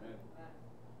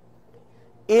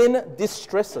 In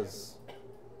distresses,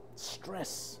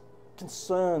 stress,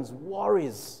 concerns,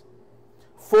 worries,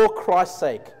 for Christ's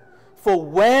sake. For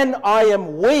when I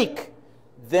am weak,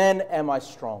 then am I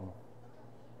strong.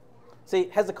 See,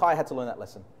 Hezekiah had to learn that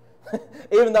lesson.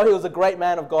 Even though he was a great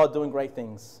man of God doing great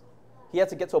things, he had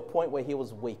to get to a point where he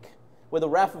was weak, where the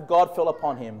wrath of God fell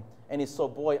upon him, and he saw,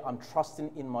 boy, I'm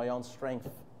trusting in my own strength.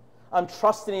 I'm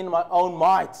trusting in my own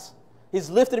might. He's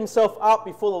lifted himself up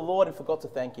before the Lord and forgot to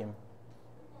thank him.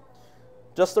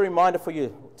 Just a reminder for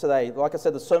you today, like I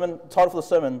said, the title for the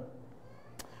sermon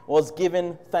was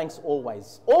Giving Thanks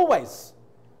Always. Always.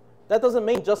 That doesn't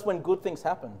mean just when good things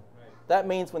happen. That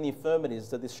means when the infirmities,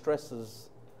 the distresses,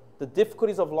 the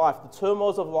difficulties of life, the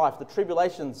turmoils of life, the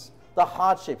tribulations, the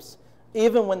hardships,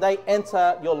 even when they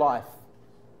enter your life,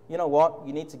 you know what?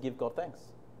 You need to give God thanks.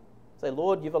 Say,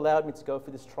 Lord, you've allowed me to go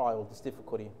through this trial, this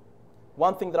difficulty.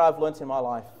 One thing that I've learned in my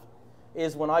life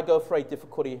is when I go through a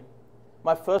difficulty,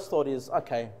 my first thought is,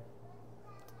 okay,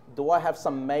 Do I have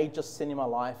some major sin in my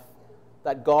life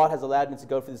that God has allowed me to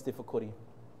go through this difficulty?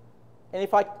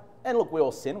 And look, we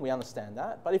all sin, we understand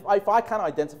that. But if I can't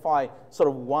identify sort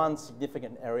of one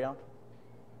significant area,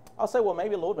 I'll say, well,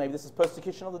 maybe, Lord, maybe this is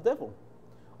persecution of the devil.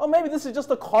 Or maybe this is just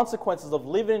the consequences of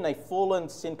living in a fallen,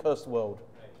 sin-cursed world.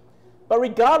 But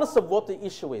regardless of what the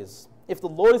issue is, if the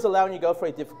Lord is allowing you to go through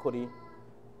a difficulty,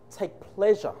 take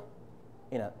pleasure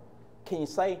in it. Can you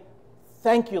say,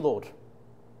 thank you, Lord?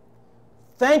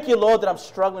 Thank you, Lord, that I'm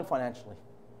struggling financially.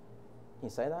 Can you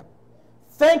say that?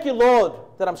 Thank you, Lord,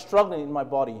 that I'm struggling in my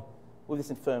body with this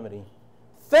infirmity.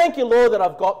 Thank you, Lord, that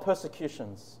I've got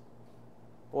persecutions.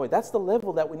 Boy, that's the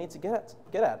level that we need to get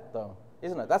at, though,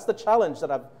 isn't it? That's the challenge that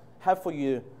I have for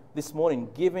you this morning,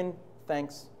 giving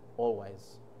thanks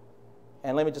always.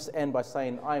 And let me just end by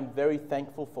saying I am very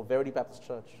thankful for Verity Baptist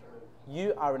Church.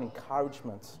 You are an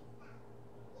encouragement.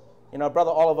 You know,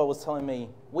 Brother Oliver was telling me,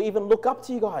 we even look up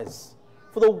to you guys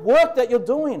for the work that you're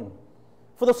doing,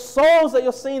 for the souls that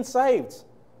you're seeing saved.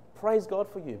 Praise God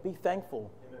for you. Be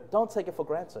thankful. Amen. Don't take it for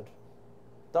granted.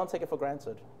 Don't take it for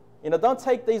granted. You know, don't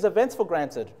take these events for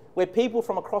granted, where people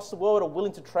from across the world are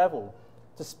willing to travel,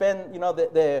 to spend, you know,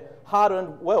 their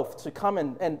hard-earned wealth to come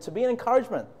and to be an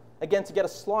encouragement, again, to get a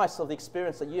slice of the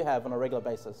experience that you have on a regular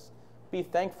basis. Be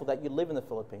thankful that you live in the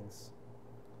Philippines.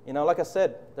 You know, like I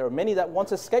said, there are many that want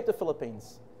to escape the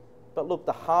Philippines. But look,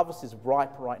 the harvest is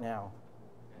ripe right now.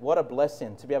 What a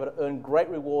blessing to be able to earn great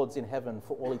rewards in heaven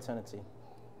for all eternity.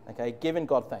 Okay, giving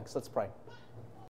God thanks. Let's pray.